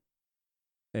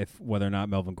whether or not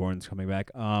Melvin Gordon's coming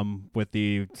back. With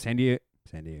the San Diego.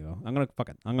 I'm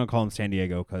gonna call him San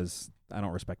Diego because I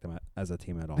don't respect them as a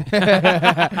team at all.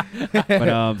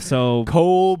 But so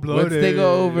Cold-blooded. Once they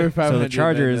go over 500, so the then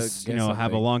Chargers, they'll get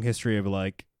have a something. long history of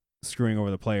like screwing over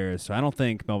the players. So I don't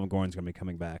think Melvin Gordon's gonna be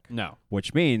coming back. No.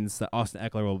 Which means that Austin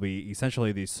Eckler will be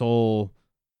essentially the sole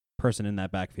person in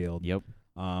that backfield. Yep.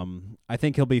 I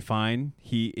think he'll be fine.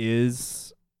 He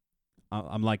is.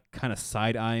 I'm like kind of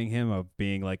side eyeing him of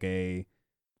being like a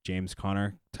James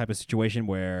Conner type of situation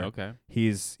where Okay. he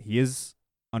is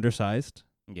undersized,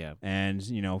 Yeah. and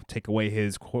take away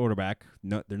his quarterback.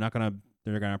 No,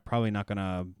 they're probably not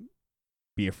gonna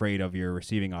be afraid of your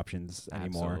receiving options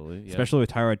anymore. Absolutely. Yep. Especially with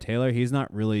Tyrod Taylor, he's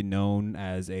not really known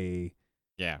as a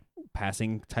Yeah.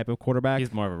 passing type of quarterback.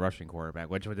 He's more of a rushing quarterback,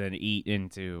 which would then eat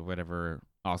into whatever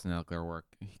Austin Eckler work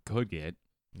he could get.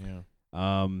 Yeah.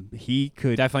 He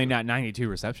could Definitely not 92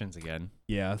 receptions again.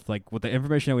 Yeah, like with the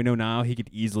information that we know now, he could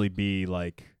easily be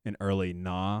like an early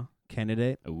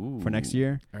candidate Ooh. for next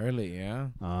year. Early, yeah.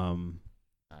 All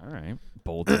right.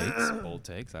 Bold takes. Bold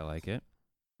takes. I like it.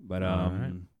 But All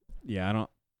right. yeah, I don't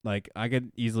like. I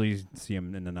could easily see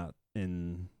him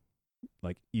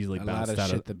easily A lot bounced of out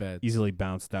shit of the bed. easily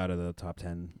bounced out of the top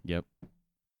 10. Yep.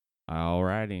 All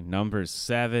righty. Number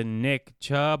 7, Nick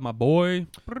Chubb, my boy.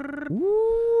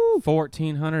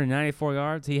 1,494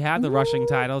 yards. He had the rushing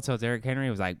title until Derrick Henry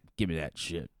was like, give me that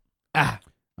shit. I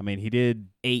mean, he did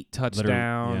 8 literally-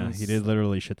 touchdowns. Yeah, he did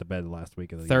literally shit the bed last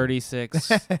week of the year.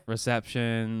 36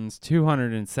 receptions,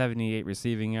 278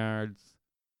 receiving yards,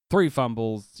 3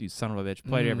 fumbles. You son of a bitch.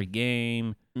 Played every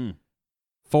game.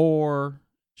 4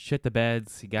 shit the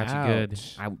beds. He got you good.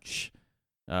 Ouch.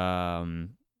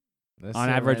 That's On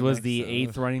it average right was next the to-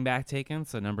 8th running back taken,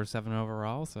 so number 7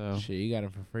 overall. So Shit, you got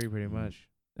him for free pretty much.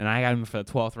 and I got him for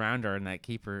the 12th rounder in that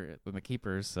keeper with the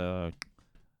keepers. So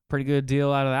pretty good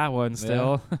deal out of that one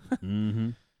still.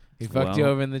 Mm-hmm. He fucked you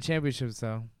Well. over in the championship,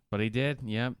 so. But he did.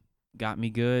 Yep. Got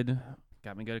me good.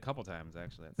 Got me good a couple times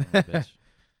actually. That son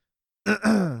of a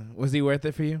bitch. Was he worth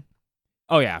it for you?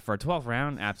 Oh yeah, for a 12th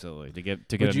round, absolutely. To get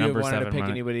Would a you have number wanted 7 to pick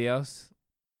running- anybody else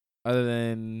other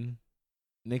than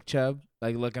Nick Chubb?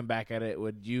 Like looking back at it,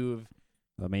 would you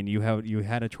have? I mean, you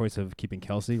had a choice of keeping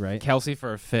Kelsey, right? Kelsey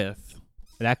for a 5th.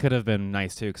 That could have been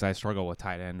nice too, because I struggle with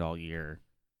tight end all year,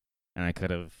 and I could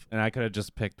have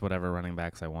just picked whatever running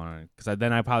backs I wanted, because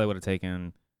then I probably would have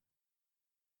taken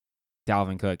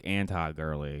Dalvin Cook and Todd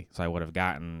Gurley, so I would have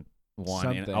gotten a 1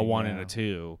 and Something, a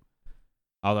 2.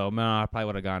 Although no, I probably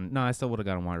would have gone. No, I still would have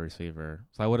gone a wide receiver.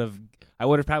 So I would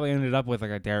have probably ended up with like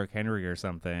a Derrick Henry or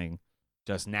something,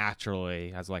 just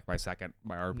naturally as like my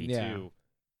RB2.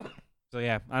 Yeah. So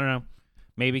yeah, I don't know.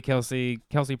 Maybe Kelsey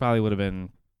probably would have been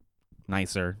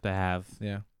nicer to have.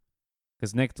 Yeah.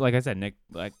 Because Nick, like I said, Nick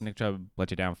Chubb let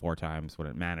you down 4 times when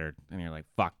it mattered, and you're like,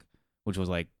 fuck, which was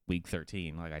like week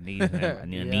 13. Like I needed him, I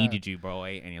Yeah. needed you,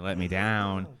 boy, and you let me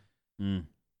down.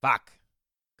 Fuck,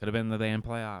 could have been the damn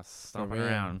playoffs, stomping real.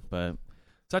 around, but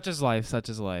such is life, such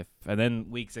is life. And then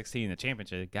week 16, the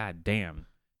championship, god damn,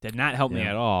 did not help me Yeah.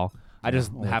 at all. I Yeah,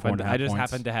 just only happened 4.5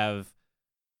 points. to have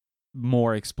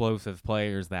more explosive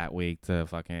players that week to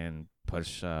fucking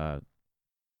push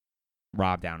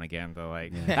Rob down again to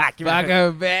like, Yeah. give me Fuck that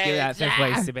him, fifth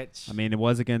place, bitch. I mean, it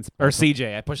was against or Baltimore.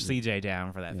 CJ. I pushed CJ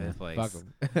down for that Yeah. fifth place. Fuck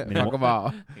him. mean, Fuck them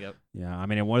all. Yep, Yeah, I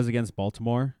mean, it was against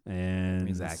Baltimore, and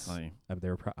exactly. They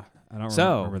were. I don't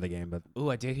So- remember the game, but Ooh,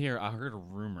 I heard a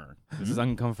rumor. This is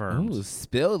unconfirmed. Ooh,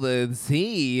 spill the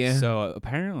tea. So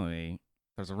apparently,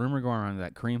 there's a rumor going on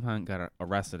that Kareem Hunt got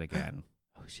arrested again.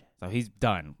 Oh shit. So he's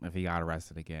done if he got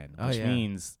arrested again, Oh, which yeah.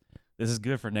 means this is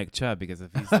good for Nick Chubb because if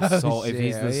he's the sole, if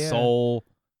he's shit, the yeah. sole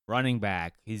running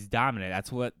back, he's dominant.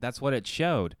 That's what it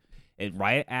showed. It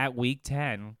right at week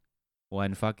 10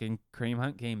 when fucking Kareem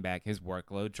Hunt came back, his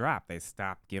workload dropped. They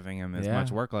stopped giving him as Yeah. much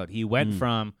workload. He went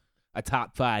from a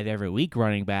top 5 every week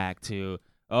running back to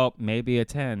maybe a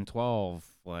 10, 12,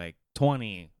 like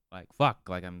 20. Like fuck,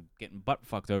 like I'm getting butt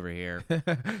fucked over here.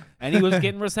 And he was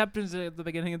getting receptions at the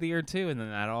beginning of the year too, and then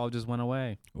that all just went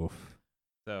away. oof.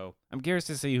 So I'm curious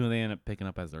to see who they end up picking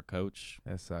up as their coach,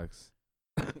 That sucks.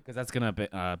 because that's gonna be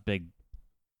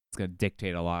It's gonna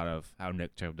dictate a lot of how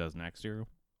Nick Chubb does next year.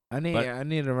 I need But-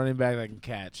 a running back that can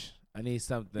catch. I need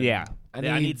something. Yeah, I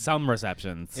I need some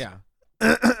receptions. Yeah.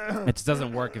 It just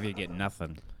doesn't work if you get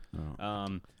nothing.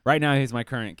 Oh. Right now he's my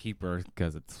current keeper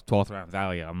because it's 12th round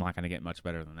value. I'm not gonna get much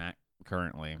better than that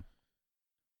currently.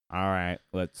 All right,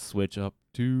 let's switch up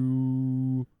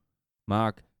to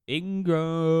Mark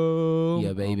Ingram.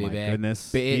 Yeah, baby, oh my back,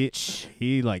 goodness, bitch.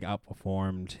 He like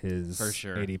outperformed his For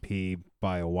sure. ADP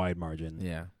by a wide margin.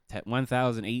 Yeah.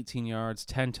 1,018 yards,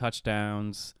 10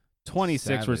 touchdowns, 26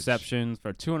 Savage. receptions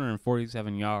for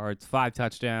 247 yards, 5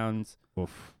 touchdowns,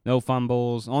 Oof. no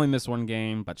fumbles, only missed one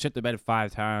game, but shit the bed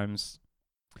 5 times.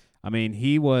 I mean,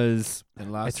 he was.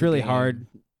 And lost It's the really game hard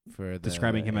for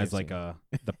describing him as like the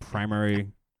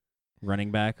primary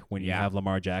running back when you Yeah. have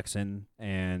Lamar Jackson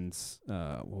and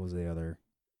what's the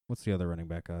other running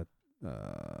back?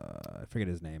 I forget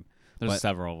his name. There's But-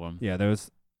 several of them. Yeah,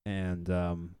 there's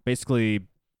basically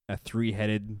a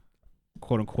 3-headed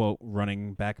quote unquote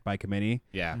running back by committee.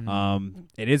 Yeah.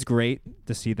 It is great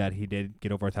to see that he did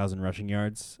get over 1,000 rushing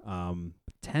yards.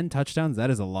 10 touchdowns, that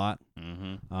is a lot.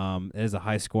 Mm-hmm. It is a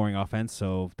high scoring offense,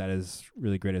 so that is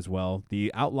really great as well.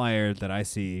 The outlier that I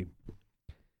see,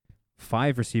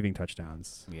 5 receiving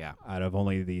touchdowns Yeah. out of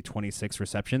only the 26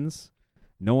 receptions.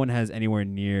 No one has anywhere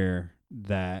near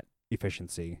that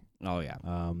efficiency. Oh, yeah.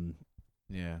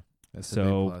 Yeah. That's So- a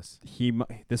big plus.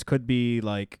 This could be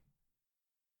like,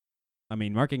 I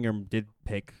mean, Mark Ingram did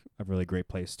pick a really great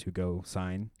place to go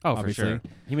sign. Oh, obviously. for sure.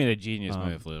 He made a genius Um,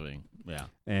 move, literally. Yeah.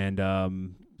 And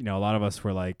a lot of us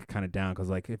were like kind of down because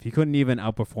like if he couldn't even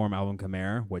outperform Alvin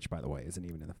Kamara, which by the way isn't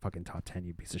even in the fucking top 10,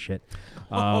 you piece of shit.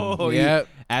 Oh, yeah.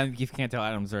 And you can't tell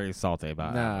Adam's very salty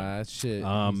about it. Nah, that shit. he's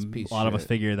a A piece lot of us shit.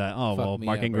 figure that Fuck well, me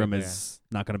Mark up Ingram right is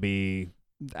not going to be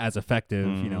as effective,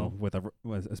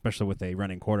 Mhm. especially with a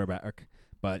running quarterback.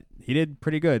 But he did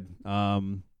pretty good.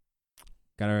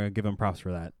 Gotta give him props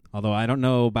for that. Although I don't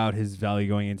know about his value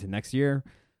going into next year.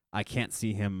 I can't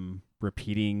see him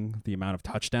repeating the amount of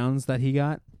touchdowns that he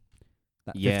got.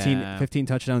 That Yeah. 15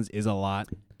 touchdowns is a lot.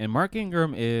 And Mark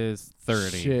Ingram is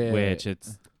 30, Shit. which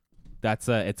it's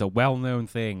a well-known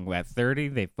thing. At 30,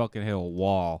 they fucking hit a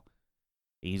wall.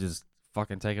 He's just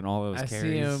fucking taking all those I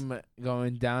carries. see him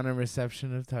going down in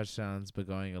reception of touchdowns, but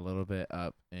going a little bit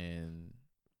up in.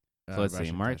 So let's see.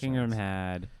 rushing Mark Ingram touchdowns.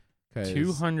 had 'Cause,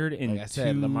 202 Like I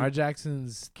said, Lamar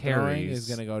Jackson's throwing carries. is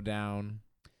gonna go down.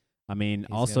 I mean, He's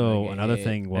gonna also get another hit.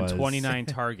 thing was and 29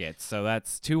 targets. So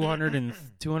that's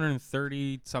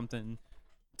 230 something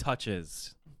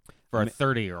touches for I a mean-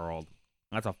 30-year-old.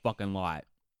 That's a fucking lot.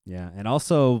 Yeah, and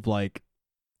also like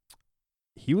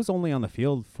he was only on the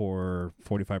field for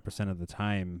 45% of the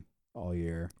time all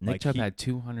year. Nick like Chubb he- had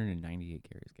 298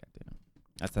 carries, goddamn.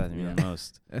 That's not even Yeah. the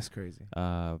most. That's crazy.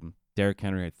 Derrick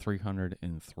Henry had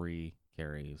 303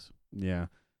 carries. yeah.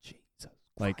 Jesus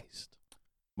Like- Christ.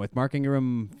 With Mark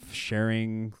Ingram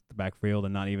sharing the backfield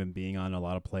and not even being on a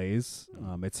lot of plays,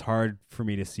 it's hard for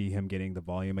me to see him getting the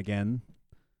volume again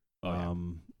Oh, yeah.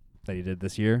 that he did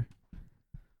this year.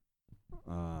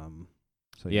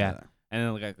 So Yeah.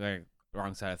 And then like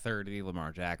wrong side of 30,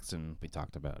 Lamar Jackson. We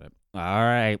talked about it. All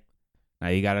right. Now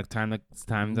you got it's time to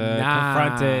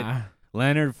confront it.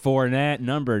 Leonard Fournette,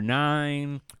 number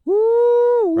 9.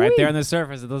 Woo! Right there on the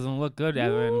surface, it doesn't look good,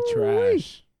 Evan.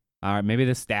 Trash. All right, maybe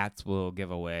the stats will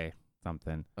give away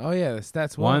something. Oh yeah, the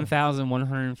stats. Well.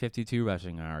 1,152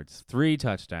 rushing yards, 3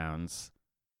 touchdowns,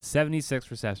 76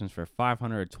 receptions for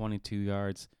 522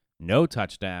 yards, no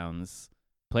touchdowns,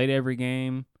 played every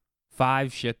game,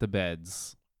 5 shit the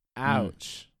beds.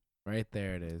 Ouch. Right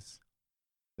there it is.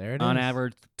 There it is. On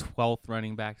average, 12th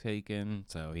running back taken,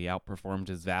 so he outperformed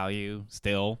his value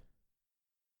still.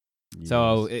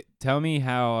 So tell me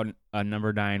how a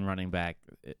number 9 running back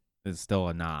is still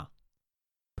a nah.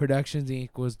 Productions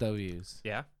equals W's.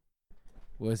 Yeah.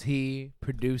 Was he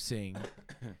producing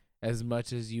as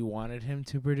much as you wanted him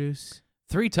to produce?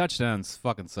 3 touchdowns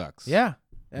fucking sucks. Yeah,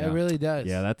 it Yeah. really does.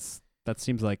 Yeah, that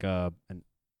seems like a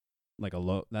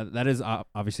low. That is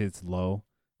obviously it's low.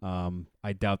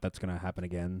 I doubt that's gonna happen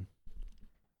again.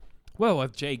 Well,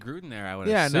 with Jay Gruden there, I would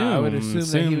Yeah, assume. no, I would assume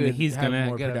that he would he's have gonna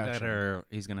more get a production. better.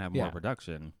 He's gonna have Yeah. more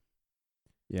production.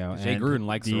 Yeah, Jay and Gruden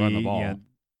likes to run the ball.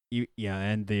 Yeah,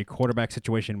 and the quarterback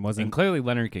situation And wasn't. clearly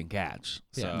Leonard can catch.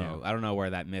 So Yeah. I don't know where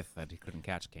that myth that he couldn't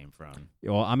catch came from.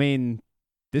 Well, I mean,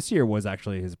 this year was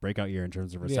actually his breakout year in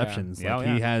terms of Yeah. receptions. Yeah, Like,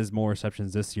 oh, he yeah. has more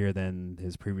receptions this year than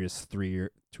his previous 2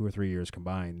 or 3 years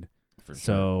combined. For sure.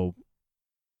 So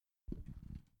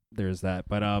there's that.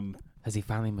 But Has he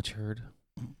finally matured?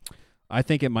 I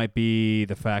think it might be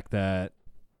the fact that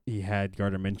he had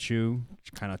Gardner Minshew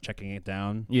kind of checking it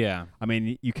down. Yeah. I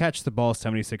mean, you catch the ball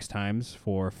 76 times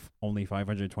for only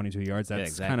 522 yards. Yeah,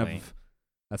 That's exactly.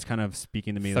 kind of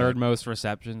speaking to me. Third that, most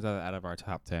receptions out of our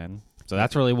top 10. So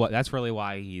that's really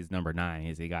why he's number 9.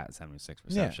 Is he got 76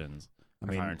 receptions, I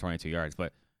for mean, 122 yards,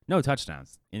 but no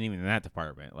touchdowns. And even in that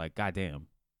department, like goddamn.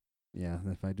 yeah.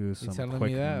 If I do some telling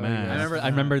quick me that? Like, math, I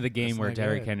remember the game that's where not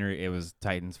Derrick good. Henry. It was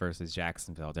Titans versus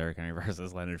Jacksonville. Derrick Henry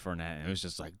versus Leonard Fournette. And it was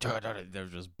just like they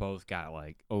just both got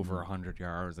like over 100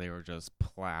 yards. They were just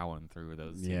plowing through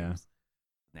those teams. Yeah.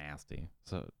 Nasty.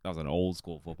 So that was an old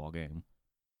school football game.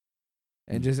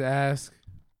 And just ask,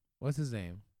 what's his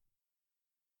name?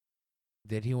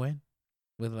 Did he win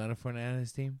with Leonard Fournette on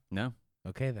his team? No,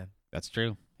 Okay, then. that's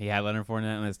true. He had Leonard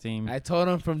Fournette on his team. I told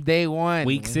him from day one.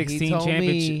 Week when he 16 told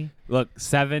championship. me, Look,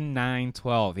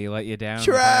 7-9-12. He let you down.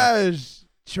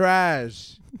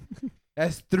 Trash.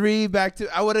 That's 3 back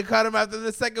to. I would have caught him after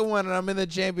the second one, and I'm in the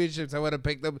championships. I would have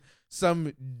picked up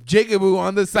some jigaboo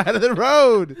on the side of the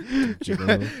road.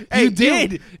 Jigaboo. Hey, You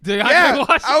did. Yeah,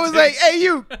 I was like, "Hey,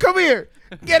 you come here,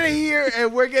 get in here,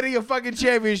 and we're getting a fucking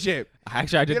championship."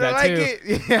 Actually, I did You don't that like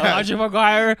too. it? Yeah. Elijah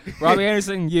McGuire, Robbie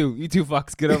Anderson, you two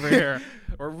fucks, get over here.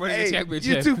 We're winning the Hey,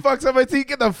 championship. you two fucks on my team,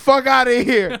 get the fuck out of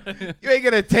here. You ain't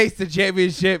gonna taste the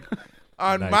championship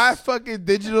on Nice. my fucking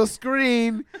digital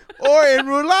screen or in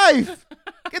real life.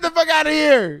 Get the fuck out of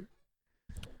here.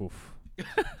 oof.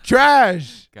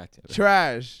 Trash. Gotcha.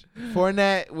 Trash.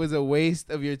 Fournette was a waste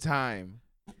of your time.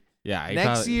 Yeah. he Next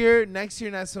probably- year,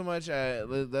 not so much.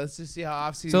 Let's just see how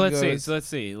offseason goes. So let's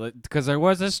see. Because there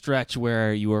was a stretch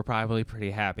where you were probably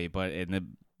pretty happy, but it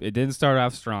didn't start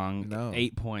off strong. No.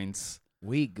 8 points.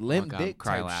 Weak, limp God, dick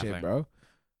cry type laughing. shit, bro.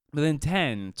 But then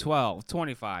 10, 12,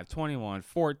 25, 21,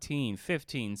 14,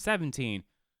 15, 17.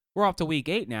 We're up to week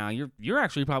 8 now. You're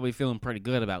actually probably feeling pretty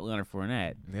good about Leonard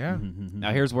Fournette. Yeah.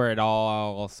 Now here's where it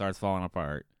all starts falling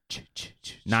apart.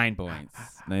 9 points.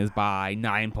 Then his bye,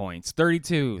 9 points.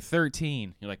 32,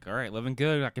 13. You're like, all right, living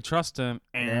good. I can trust him.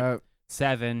 And Yep.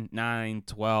 7, 9,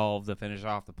 12 to finish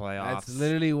off the playoffs. That's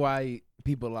literally why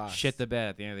people lost. Shit the bed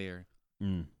at the end of the year.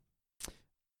 Mm.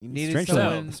 You needed Strangely,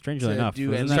 someone strangely to enough, do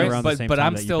wasn't at that least- around the same but time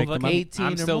I'm that you still picked him looking. up? 18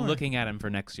 I'm or still more. looking at him for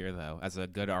next year though, as a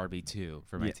good RB2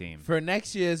 for my Yeah, team. For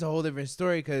next year is a whole different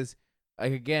story because,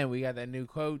 like, again, we got that new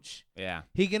coach. Yeah,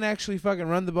 He can actually fucking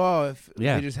run the ball if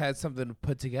Yeah. they just had something to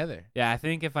put together. yeah. I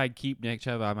think if I keep Nick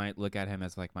Chubb, I might look at him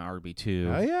as like my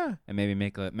RB2, Oh yeah, and maybe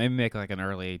make like an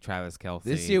early Travis Kelce.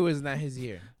 this year was not his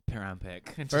year. round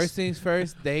pick. First things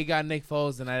first, they got Nick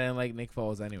Foles, and I didn't like Nick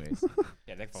Foles anyways.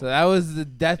 yeah, Nick So that was the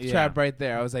death Yeah. trap right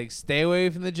there. I was like, stay away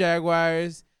from the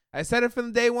Jaguars. I said it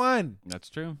from day one. That's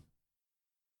true.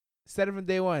 Said it from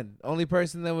day one. Only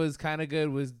person that was kind of good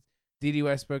was D.D.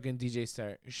 Westbrook and DJ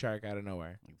Shark out of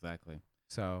nowhere. Exactly.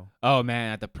 So Oh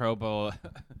man, at the Pro Bowl,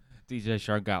 DJ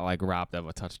Shark got like robbed of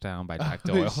a touchdown by Jack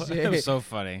Oh, Doyle. shit. It was so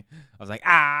funny. I was like,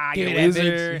 ah, you Get that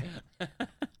loser.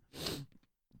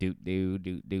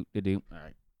 do. All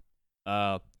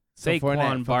right. So Fournette,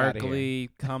 Saquon fuck outta Barkley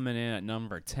coming in at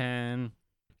number 10.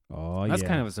 Oh, That's yeah.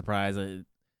 kind of a surprise.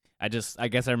 I guess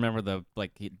I remember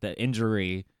the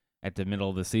injury at the middle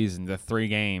of the season, the 3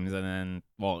 games, and then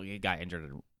he got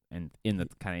injured in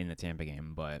the Tampa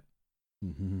game, but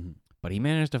he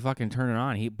managed to fucking turn it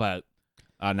on.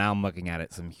 Now I'm looking at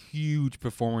it, some huge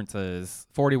performances,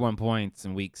 41 points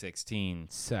in week 16.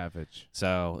 savage.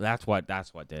 So that's what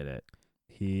did it.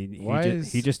 Why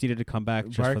he just needed to come back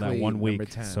just for that Barkley 1 number week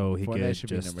 10? so he Fournette could should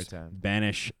be just number 10.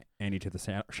 banish Andy to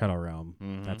the shadow realm.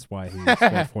 Mhm. That's why he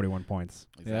scored 41 points.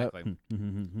 Exactly.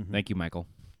 Thank you, Michael.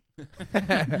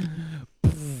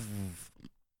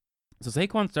 So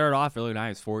Saquon started off really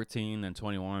nice, 14 and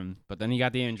 21, but then he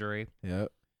got the injury.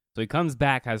 Yep. So he comes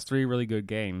back, has 3 really good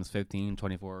games, 15,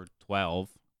 24, 12.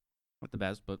 Not the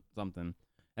best, but something.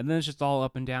 And then it's just all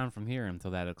up and down from here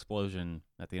until that explosion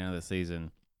at the end of the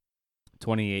season.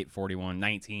 28, 41,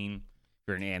 19. If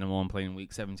you're an animal and playing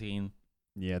week 17.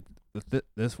 Yeah,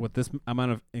 with this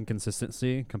amount of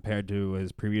inconsistency compared to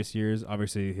his previous years,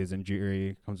 obviously his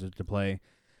injury comes into play,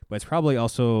 but it's probably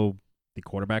also the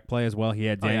quarterback play as well. He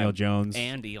had Daniel Jones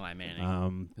and Eli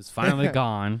Manning, who's finally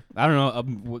gone. I don't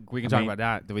know. We can talk about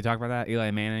that. Did we talk about that?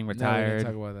 Eli Manning retired. No, we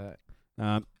can talk about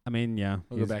that. I mean, yeah,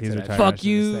 We'll go back to that. retired. Fuck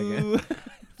you.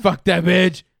 Fuck that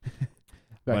bitch.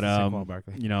 But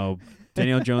you know,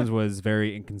 Daniel Jones was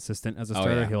very inconsistent as a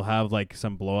starter. Yeah. He'll have like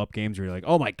some blow up games where you're like,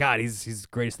 oh my god, he's the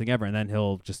greatest thing ever, and then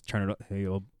he'll just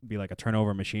he'll be like a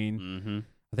turnover machine. Mm-hmm.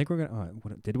 I think we're gonna.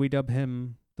 Did we dub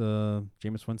him the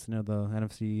Jameis Winston of the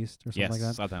NFC East or something like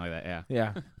that? Something like that. Yeah.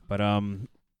 Yeah. But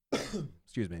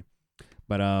excuse me.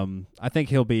 But I think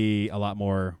he'll be a lot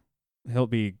more. He'll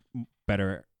be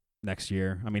better next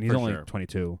year. I mean, he's For only sure.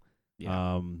 22.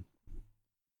 Yeah.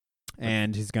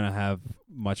 And he's gonna have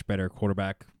much better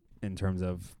quarterback in terms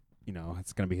of, you know,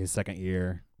 it's gonna be his second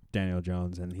year, Daniel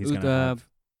Jones, and he's gonna have,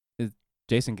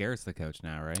 Jason Garrett's the coach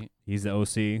now, right? he's the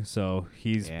OC, so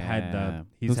he's had the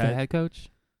Who's the head coach?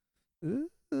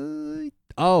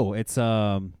 It's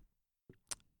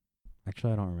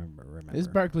actually I don't remember. This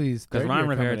Barkley's Because third Ron year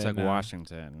Rivera coming in took now.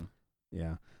 Washington.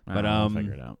 Yeah. I But, don't know, we'll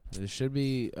figure it out. It should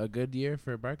be a good year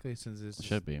for Barkley since it's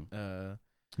Should be. And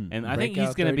And I think he's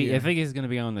breakout gonna third be. year. I think he's gonna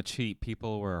be on the cheap.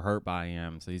 People were hurt by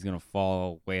him, so he's gonna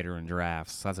fall later in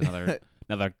drafts. That's another.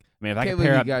 I mean, if I Can't can believe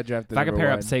pair he up, got drafted if I can number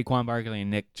pair up one. Saquon Barkley and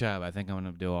Nick Chubb, I think I'm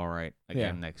gonna do all right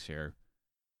again Yeah. next year.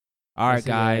 All right, Let's see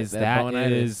guys, that that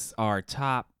bone-itis. is our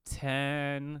top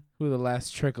 10. Who the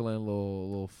last trickling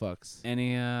little fucks?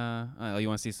 Any you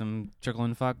want to see some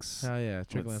trickling fucks? Hell yeah,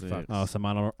 trickling see fucks. Oh, some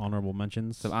honorable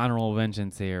mentions. Some honorable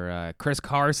mentions here. Chris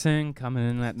Carson coming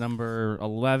in at number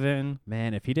 11.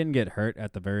 Man, if he didn't get hurt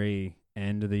at the very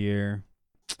end of the year,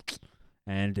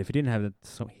 and if he didn't have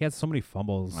he had so many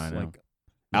fumbles. I know. Like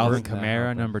Alvin Where's that Kamara,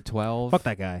 happen? number 12. fuck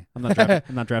that guy. I'm not drafting.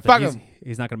 I'm not drafting. Fuck he's, him.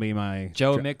 he's not gonna be my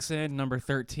Joe Mixon, number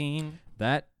 13.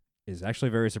 That is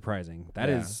actually very surprising. That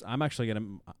Yeah. is. I might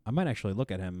actually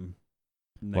look at him.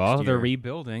 Next Well, year. they're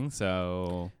rebuilding,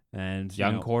 so and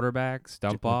young you know, quarterbacks,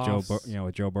 dump with offs.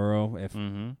 with Joe Burrow. If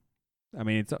Mm-hmm. I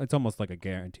mean, it's almost like a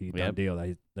guaranteed done Yep. deal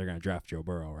that they're gonna draft Joe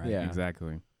Burrow, right? Yeah.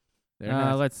 Exactly. They're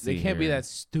not- let's They see can't be here. that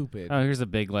stupid. Oh, here's a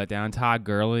big letdown. Todd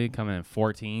Gurley coming in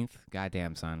 14th.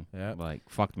 Goddamn, son. Yep. Like,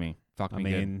 fucked me. Fucked I me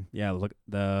good. mean, yeah. Look,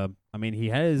 he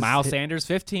has Miles Sanders,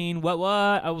 15. What?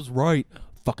 I was right.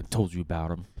 Fucking told you about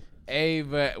him. Hey,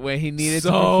 but when he needed to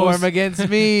So perform against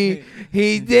me,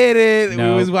 he did it.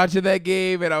 No. We was watching that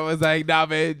game, and I was like, nah,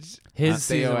 bitch. His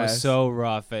Stay season your was ass. so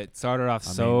rough. It started off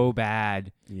so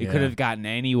bad. It Yeah. could have gotten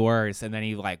any worse. And then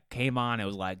he like came on. It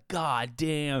was like, God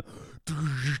damn.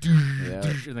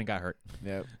 And then got hurt.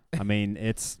 Yep. I mean,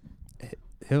 it's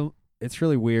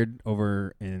really weird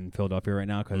over in Philadelphia right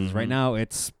now because right Mhm. now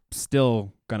it's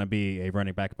still gonna be a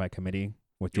running back by committee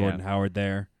with Jordan Yeah. Howard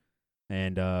there,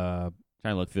 and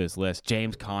Trying to look through this list.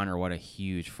 James Conner, what a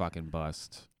huge fucking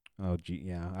bust.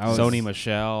 Sony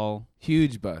Michelle,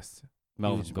 Huge bust.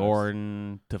 Melvin Huge bust.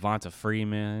 Gordon, Devonta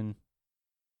Freeman,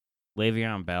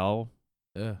 Le'Veon Bell,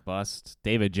 Ugh. bust.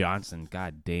 David Johnson,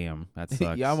 god damn, that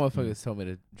sucks. Y'all motherfuckers told me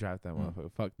to draft that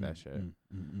motherfucker. Fuck that shit.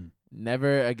 Mm.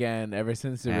 Never again, ever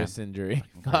since the Yeah. wrist injury.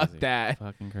 Fucking Fuck crazy. that.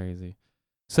 Fucking crazy.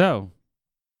 So,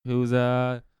 who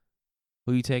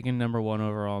you taking number 1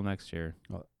 overall next year?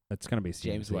 It's gonna be CMC.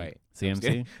 James White.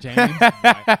 CMC? James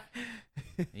White.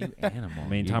 You animal. I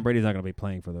mean, Tom Brady's not gonna be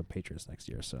playing for the Patriots next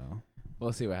year, so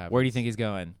We'll see what happens. Where do you think he's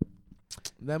going?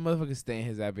 that motherfucker's staying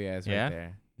his happy ass Yeah? right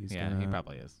there? he's He gonna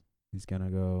probably is. he's gonna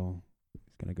go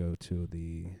to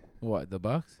the What, the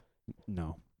Bucks?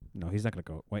 no, he's not gonna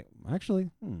go. Wait, actually,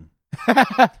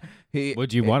 he,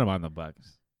 Would you want him on the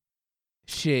Bucks?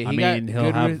 Shit, I he mean, got he'll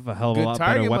good have a hell of a good lot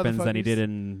better target weapons than he did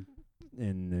motherfuckers.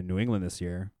 in New England this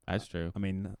year. That's true. I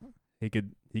mean, he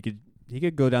could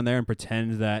go down there and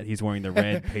pretend that he's wearing the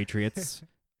red Patriots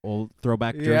old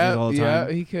throwback jerseys all the Yeah,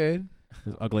 time. he could.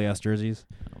 Those ugly ass jerseys.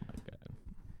 Oh my god.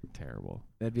 Terrible.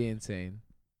 That'd be insane.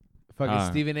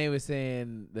 Fucking Stephen A was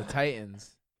saying the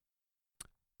Titans.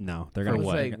 No, they're I gonna was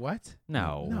what? like, what?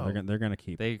 No. No. they're gonna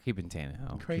keep They're keeping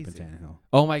Tannehill. Crazy. keeping Tannehill.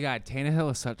 Oh my god,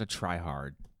 Tannehill is such a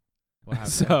tryhard. What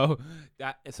happened?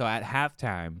 So at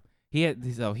halftime, he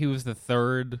was the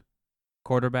third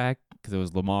quarterback because it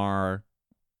was Lamar,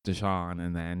 Deshaun,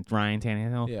 and then Ryan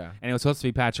Tannehill. Yeah. And it was supposed to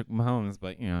be Patrick Mahomes,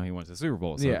 but he went to the Super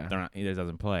Bowl, so Yeah. he just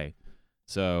doesn't play.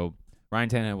 So Ryan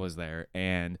Tannehill was there,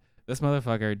 and this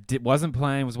motherfucker wasn't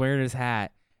playing, was wearing his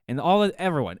hat,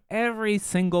 And every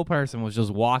single person was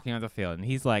just walking on the field. And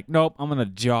he's like, nope, I'm going to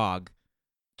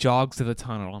jogs to the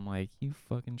tunnel. I'm like, you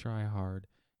fucking try hard.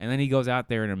 And then he goes out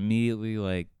there and immediately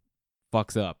like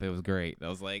fucks up. It was great. I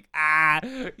was like,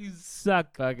 you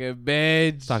suck. Fucking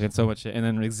bitch. Talking so much shit. And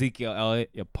then Ezekiel Elliott,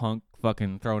 you punk,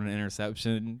 fucking throwing an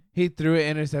interception. He threw an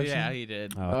interception. Yeah, he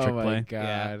did. Oh Trick my play. god.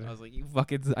 Yeah, I was like, you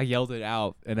fucking. I yelled it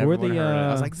out, and Who are everyone the, heard it.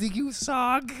 I was uh, like, Zeke, you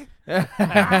suck.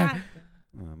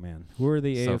 Oh man, who are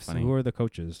the So AFC? funny. Who are the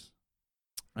coaches?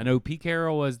 I know Pete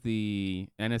Carroll was the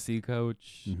NSC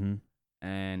coach, Mm-hmm.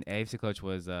 and AFC coach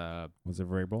was Was it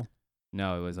Vrabel?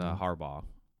 no, it was No. Harbaugh,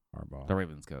 Harbaugh. the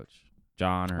Ravens coach,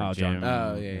 John or Oh, Jim. John.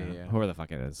 Oh, yeah. Whoever the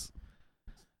fuck it is.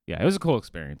 Yeah, it was a cool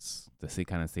experience to see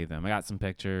them. I got some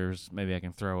pictures. Maybe I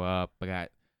can throw up. I got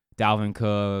Dalvin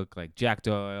Cook, like Jack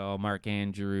Doyle, Mark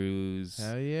Andrews,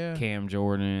 Hell yeah. Cam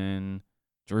Jordan,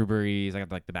 Drew Brees. I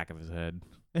got like the back of his head.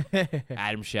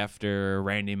 Adam Schefter,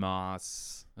 Randy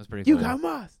Moss. That was pretty You cool. got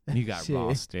Moss. You got Shit.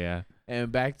 Moss, yeah. And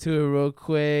back to it real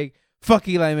quick. Fuck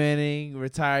Eli Manning.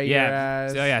 Retire your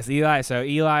ass. So yes, Eli. So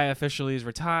Eli officially is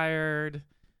retired.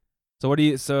 So what do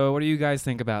you guys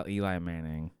think about Eli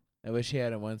Manning? I wish he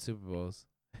hadn't won Super Bowls.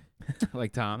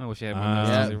 Like Tom, I wish he had one Uh, of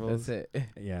those Yeah, Super Bowls. that's it.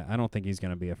 Yeah, I don't think he's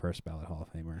gonna be a first ballot Hall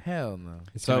of Famer. Hell no.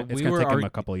 It's So gonna, it's we gonna were take him a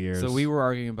argu- couple of years. So we were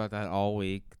arguing about that all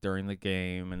week during the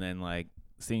game, and then like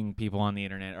seeing people on the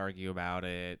internet argue about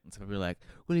it. And some people were like,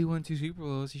 "Well, he won 2 Super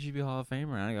Bowls. He should be a Hall of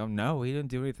Famer." And I go, "No, he didn't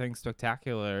do anything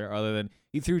spectacular other than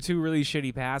he threw 2 really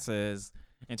shitty passes,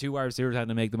 and 2 wide receivers had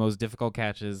to make the most difficult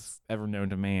catches ever known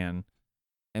to man,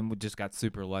 and we just got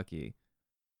super lucky."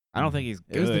 I don't think he's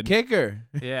good. It was the kicker.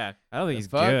 Yeah, I don't think he's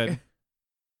fuck? good.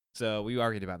 So we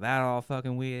argued about that all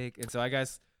fucking week, and so I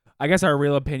guess our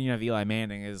real opinion of Eli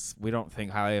Manning is we don't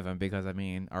think highly of him because I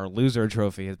mean our loser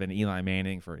trophy has been Eli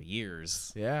Manning for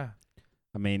years. Yeah.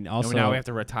 I mean, And also now we have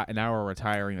to retire. Now we're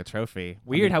retiring the trophy.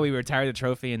 Weird mean- how we retire the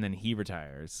trophy and then he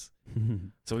retires.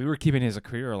 So we were keeping his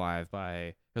career alive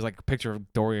by there's like a picture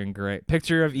of Dorian Gray,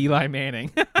 picture of Eli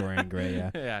Manning. Dorian Gray,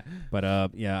 yeah. Yeah.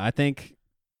 But yeah, I think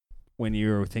when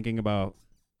you're thinking about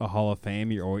a Hall of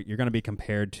Fame, you're going to be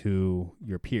compared to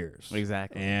your peers.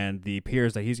 Exactly. And the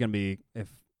peers that he's going to be, if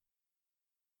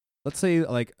let's say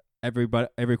like every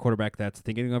quarterback that's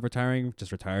thinking of retiring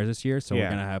just retires this year, so Yeah. we're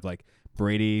going to have like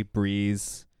Brady,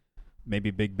 Breeze,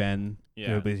 maybe Big Ben.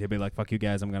 Yeah. He'll be like, fuck you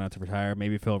guys, I'm going to have to retire.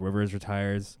 Maybe Phil Rivers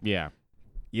retires. Yeah.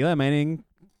 Eli Manning,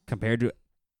 compared to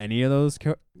any of those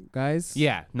guys,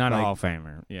 Yeah. Not a Like- Hall of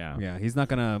Famer. Yeah. yeah, he's not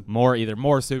going to.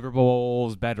 More Super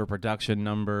Bowls, better production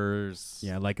numbers.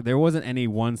 Yeah, like there wasn't any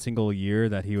one single year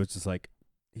that he was just like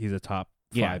he's a top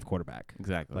 5 Yeah. quarterback.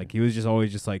 Exactly. Like he was just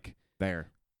always just like there.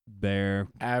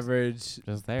 Average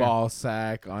Just there. ball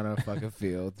sack on a fucking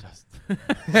field.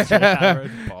 Just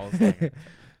average ball sack.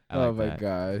 I Oh like my that.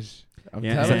 gosh. I'm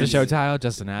Yeah, Is that telling the and- show you. title?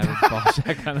 Just an average ball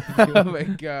sack kind of Oh field. my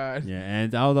god. Yeah,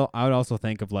 and I would also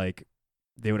think of like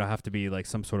they would have to be like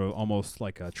some sort of almost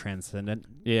like a transcendent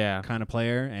Yeah. kind of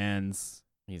player, and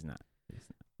He's not.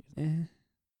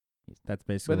 that's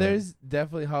basically. But there's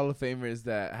definitely Hall of Famers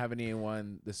that haven't even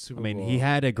won the I Super mean, Bowl. he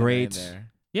had a and they're in great.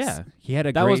 there. Yeah. He had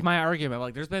a That great. was my argument.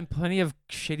 Like, there's been plenty of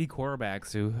shitty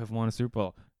quarterbacks who have won a Super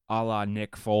Bowl, a la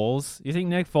Nick Foles. You think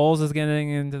Nick Foles is getting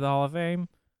into the Hall of Fame?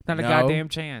 Not a No. goddamn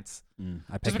chance. I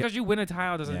Just pick it, because you win a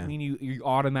title doesn't Yeah. mean you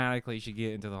automatically should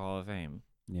get into the Hall of Fame.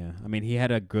 yeah, I mean, he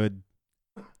had a good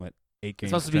 8 game. It's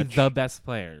supposed to be the best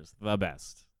players, the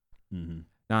best, Mm-hmm.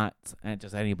 not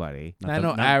just anybody. Not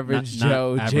no average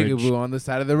Joe Jigaboo on the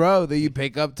side of the road that you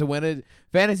pick up to win a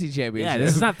fantasy championship. Yeah,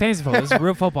 this is not fantasy football. This is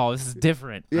real football. This is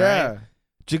different. all Yeah. right?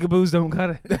 Jigaboos don't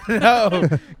cut it. No.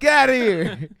 Get out of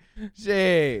here.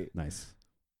 Shit. Nice.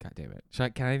 God damn it.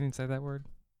 Can I even say that word?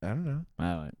 I don't know.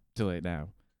 All right. Too late now.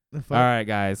 The fuck? All right,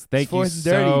 guys. Thank you Fourth and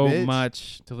dirty, so bitch.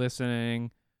 much to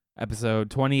listening. Episode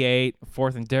 28,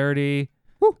 Fourth and Dirty.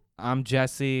 Woo. I'm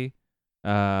Jesse.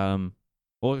 Well,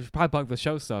 we should probably plug the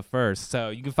show stuff first. So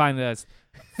you can find us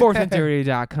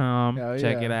fourthanddirty.com. Hell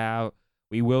Check yeah. it out.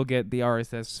 We will get the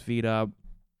RSS feed up.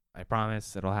 I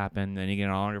promise it'll happen. Then you get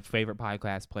all your favorite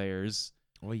podcast players.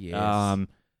 Oh, yes.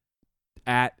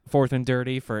 At Fourth and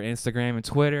Dirty for Instagram and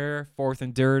Twitter. Fourth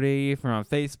and Dirty from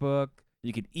Facebook.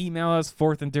 You can email us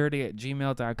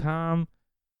fourthanddirty@gmail.com.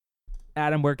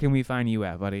 Adam, where can we find you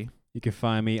at, buddy? You can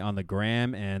find me on the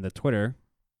gram and the Twitter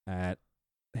at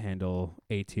handle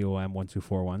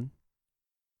ATOM1241.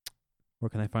 Where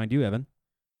can I find you, Evan?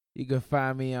 You can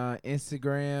find me on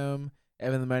Instagram,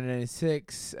 Evan the Man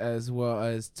 96, as well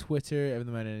as Twitter, Evan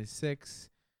the Man 96,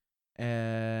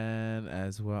 and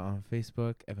as well on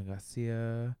Facebook, Evan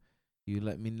Garcia. You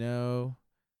let me know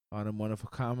on them wonderful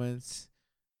comments.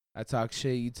 I talk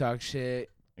shit, you talk shit.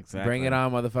 Exactly. Bring it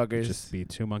on, motherfuckers. Just be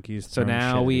two monkeys. So throwing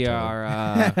now shit at we each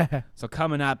other. are. So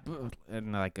coming up,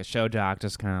 and like a show doc,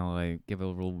 just kind of like give a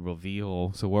little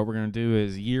reveal. So what we're gonna do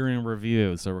is year in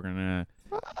review. So we're gonna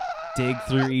dig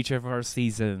through each of our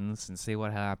seasons and see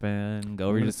what happened. Go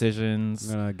over your decisions.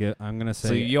 I'm gonna say.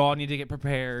 So you all need to get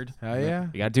prepared. Hell yeah.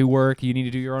 You gotta do work. You need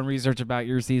to do your own research about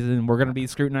your season. We're gonna be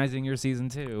scrutinizing your season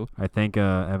too. I think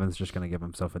Evan's just gonna give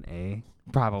himself an A.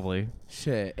 Probably.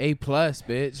 Shit. A+,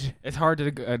 bitch. It's hard to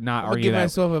not I'm gonna argue give that.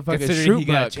 myself a fucking Considering shoot he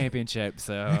got a buck. championship,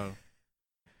 so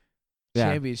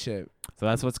yeah. Championship. So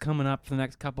that's what's coming up for the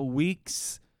next couple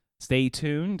weeks. Stay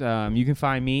tuned. You can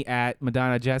find me at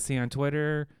Madonna Jesse on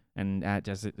Twitter and at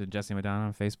Jesse Madonna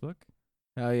on Facebook.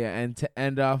 Hell yeah. And to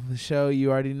end off the show, you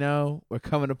already know we're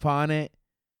coming upon it.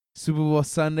 Super Bowl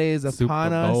Sunday is upon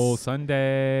Super Bowl us.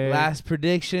 Sunday. Last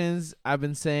predictions. I've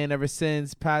been saying ever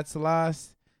since Pats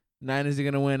lost, Niners are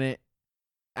going to win it.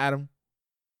 Adam?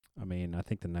 I mean, I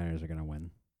think the Niners are gonna win.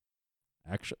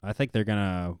 Actually, I think they're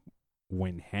gonna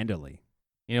win handily.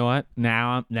 You know what?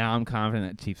 Now I'm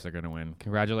confident that Chiefs are going to win.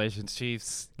 Congratulations,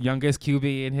 Chiefs. Youngest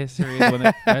QB in history.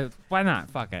 Why not?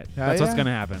 Fuck it. Hell That's what's yeah. going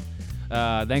to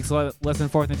happen. Thanks for listening,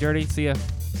 Fourth and Dirty. See ya.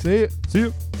 See ya. See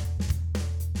you.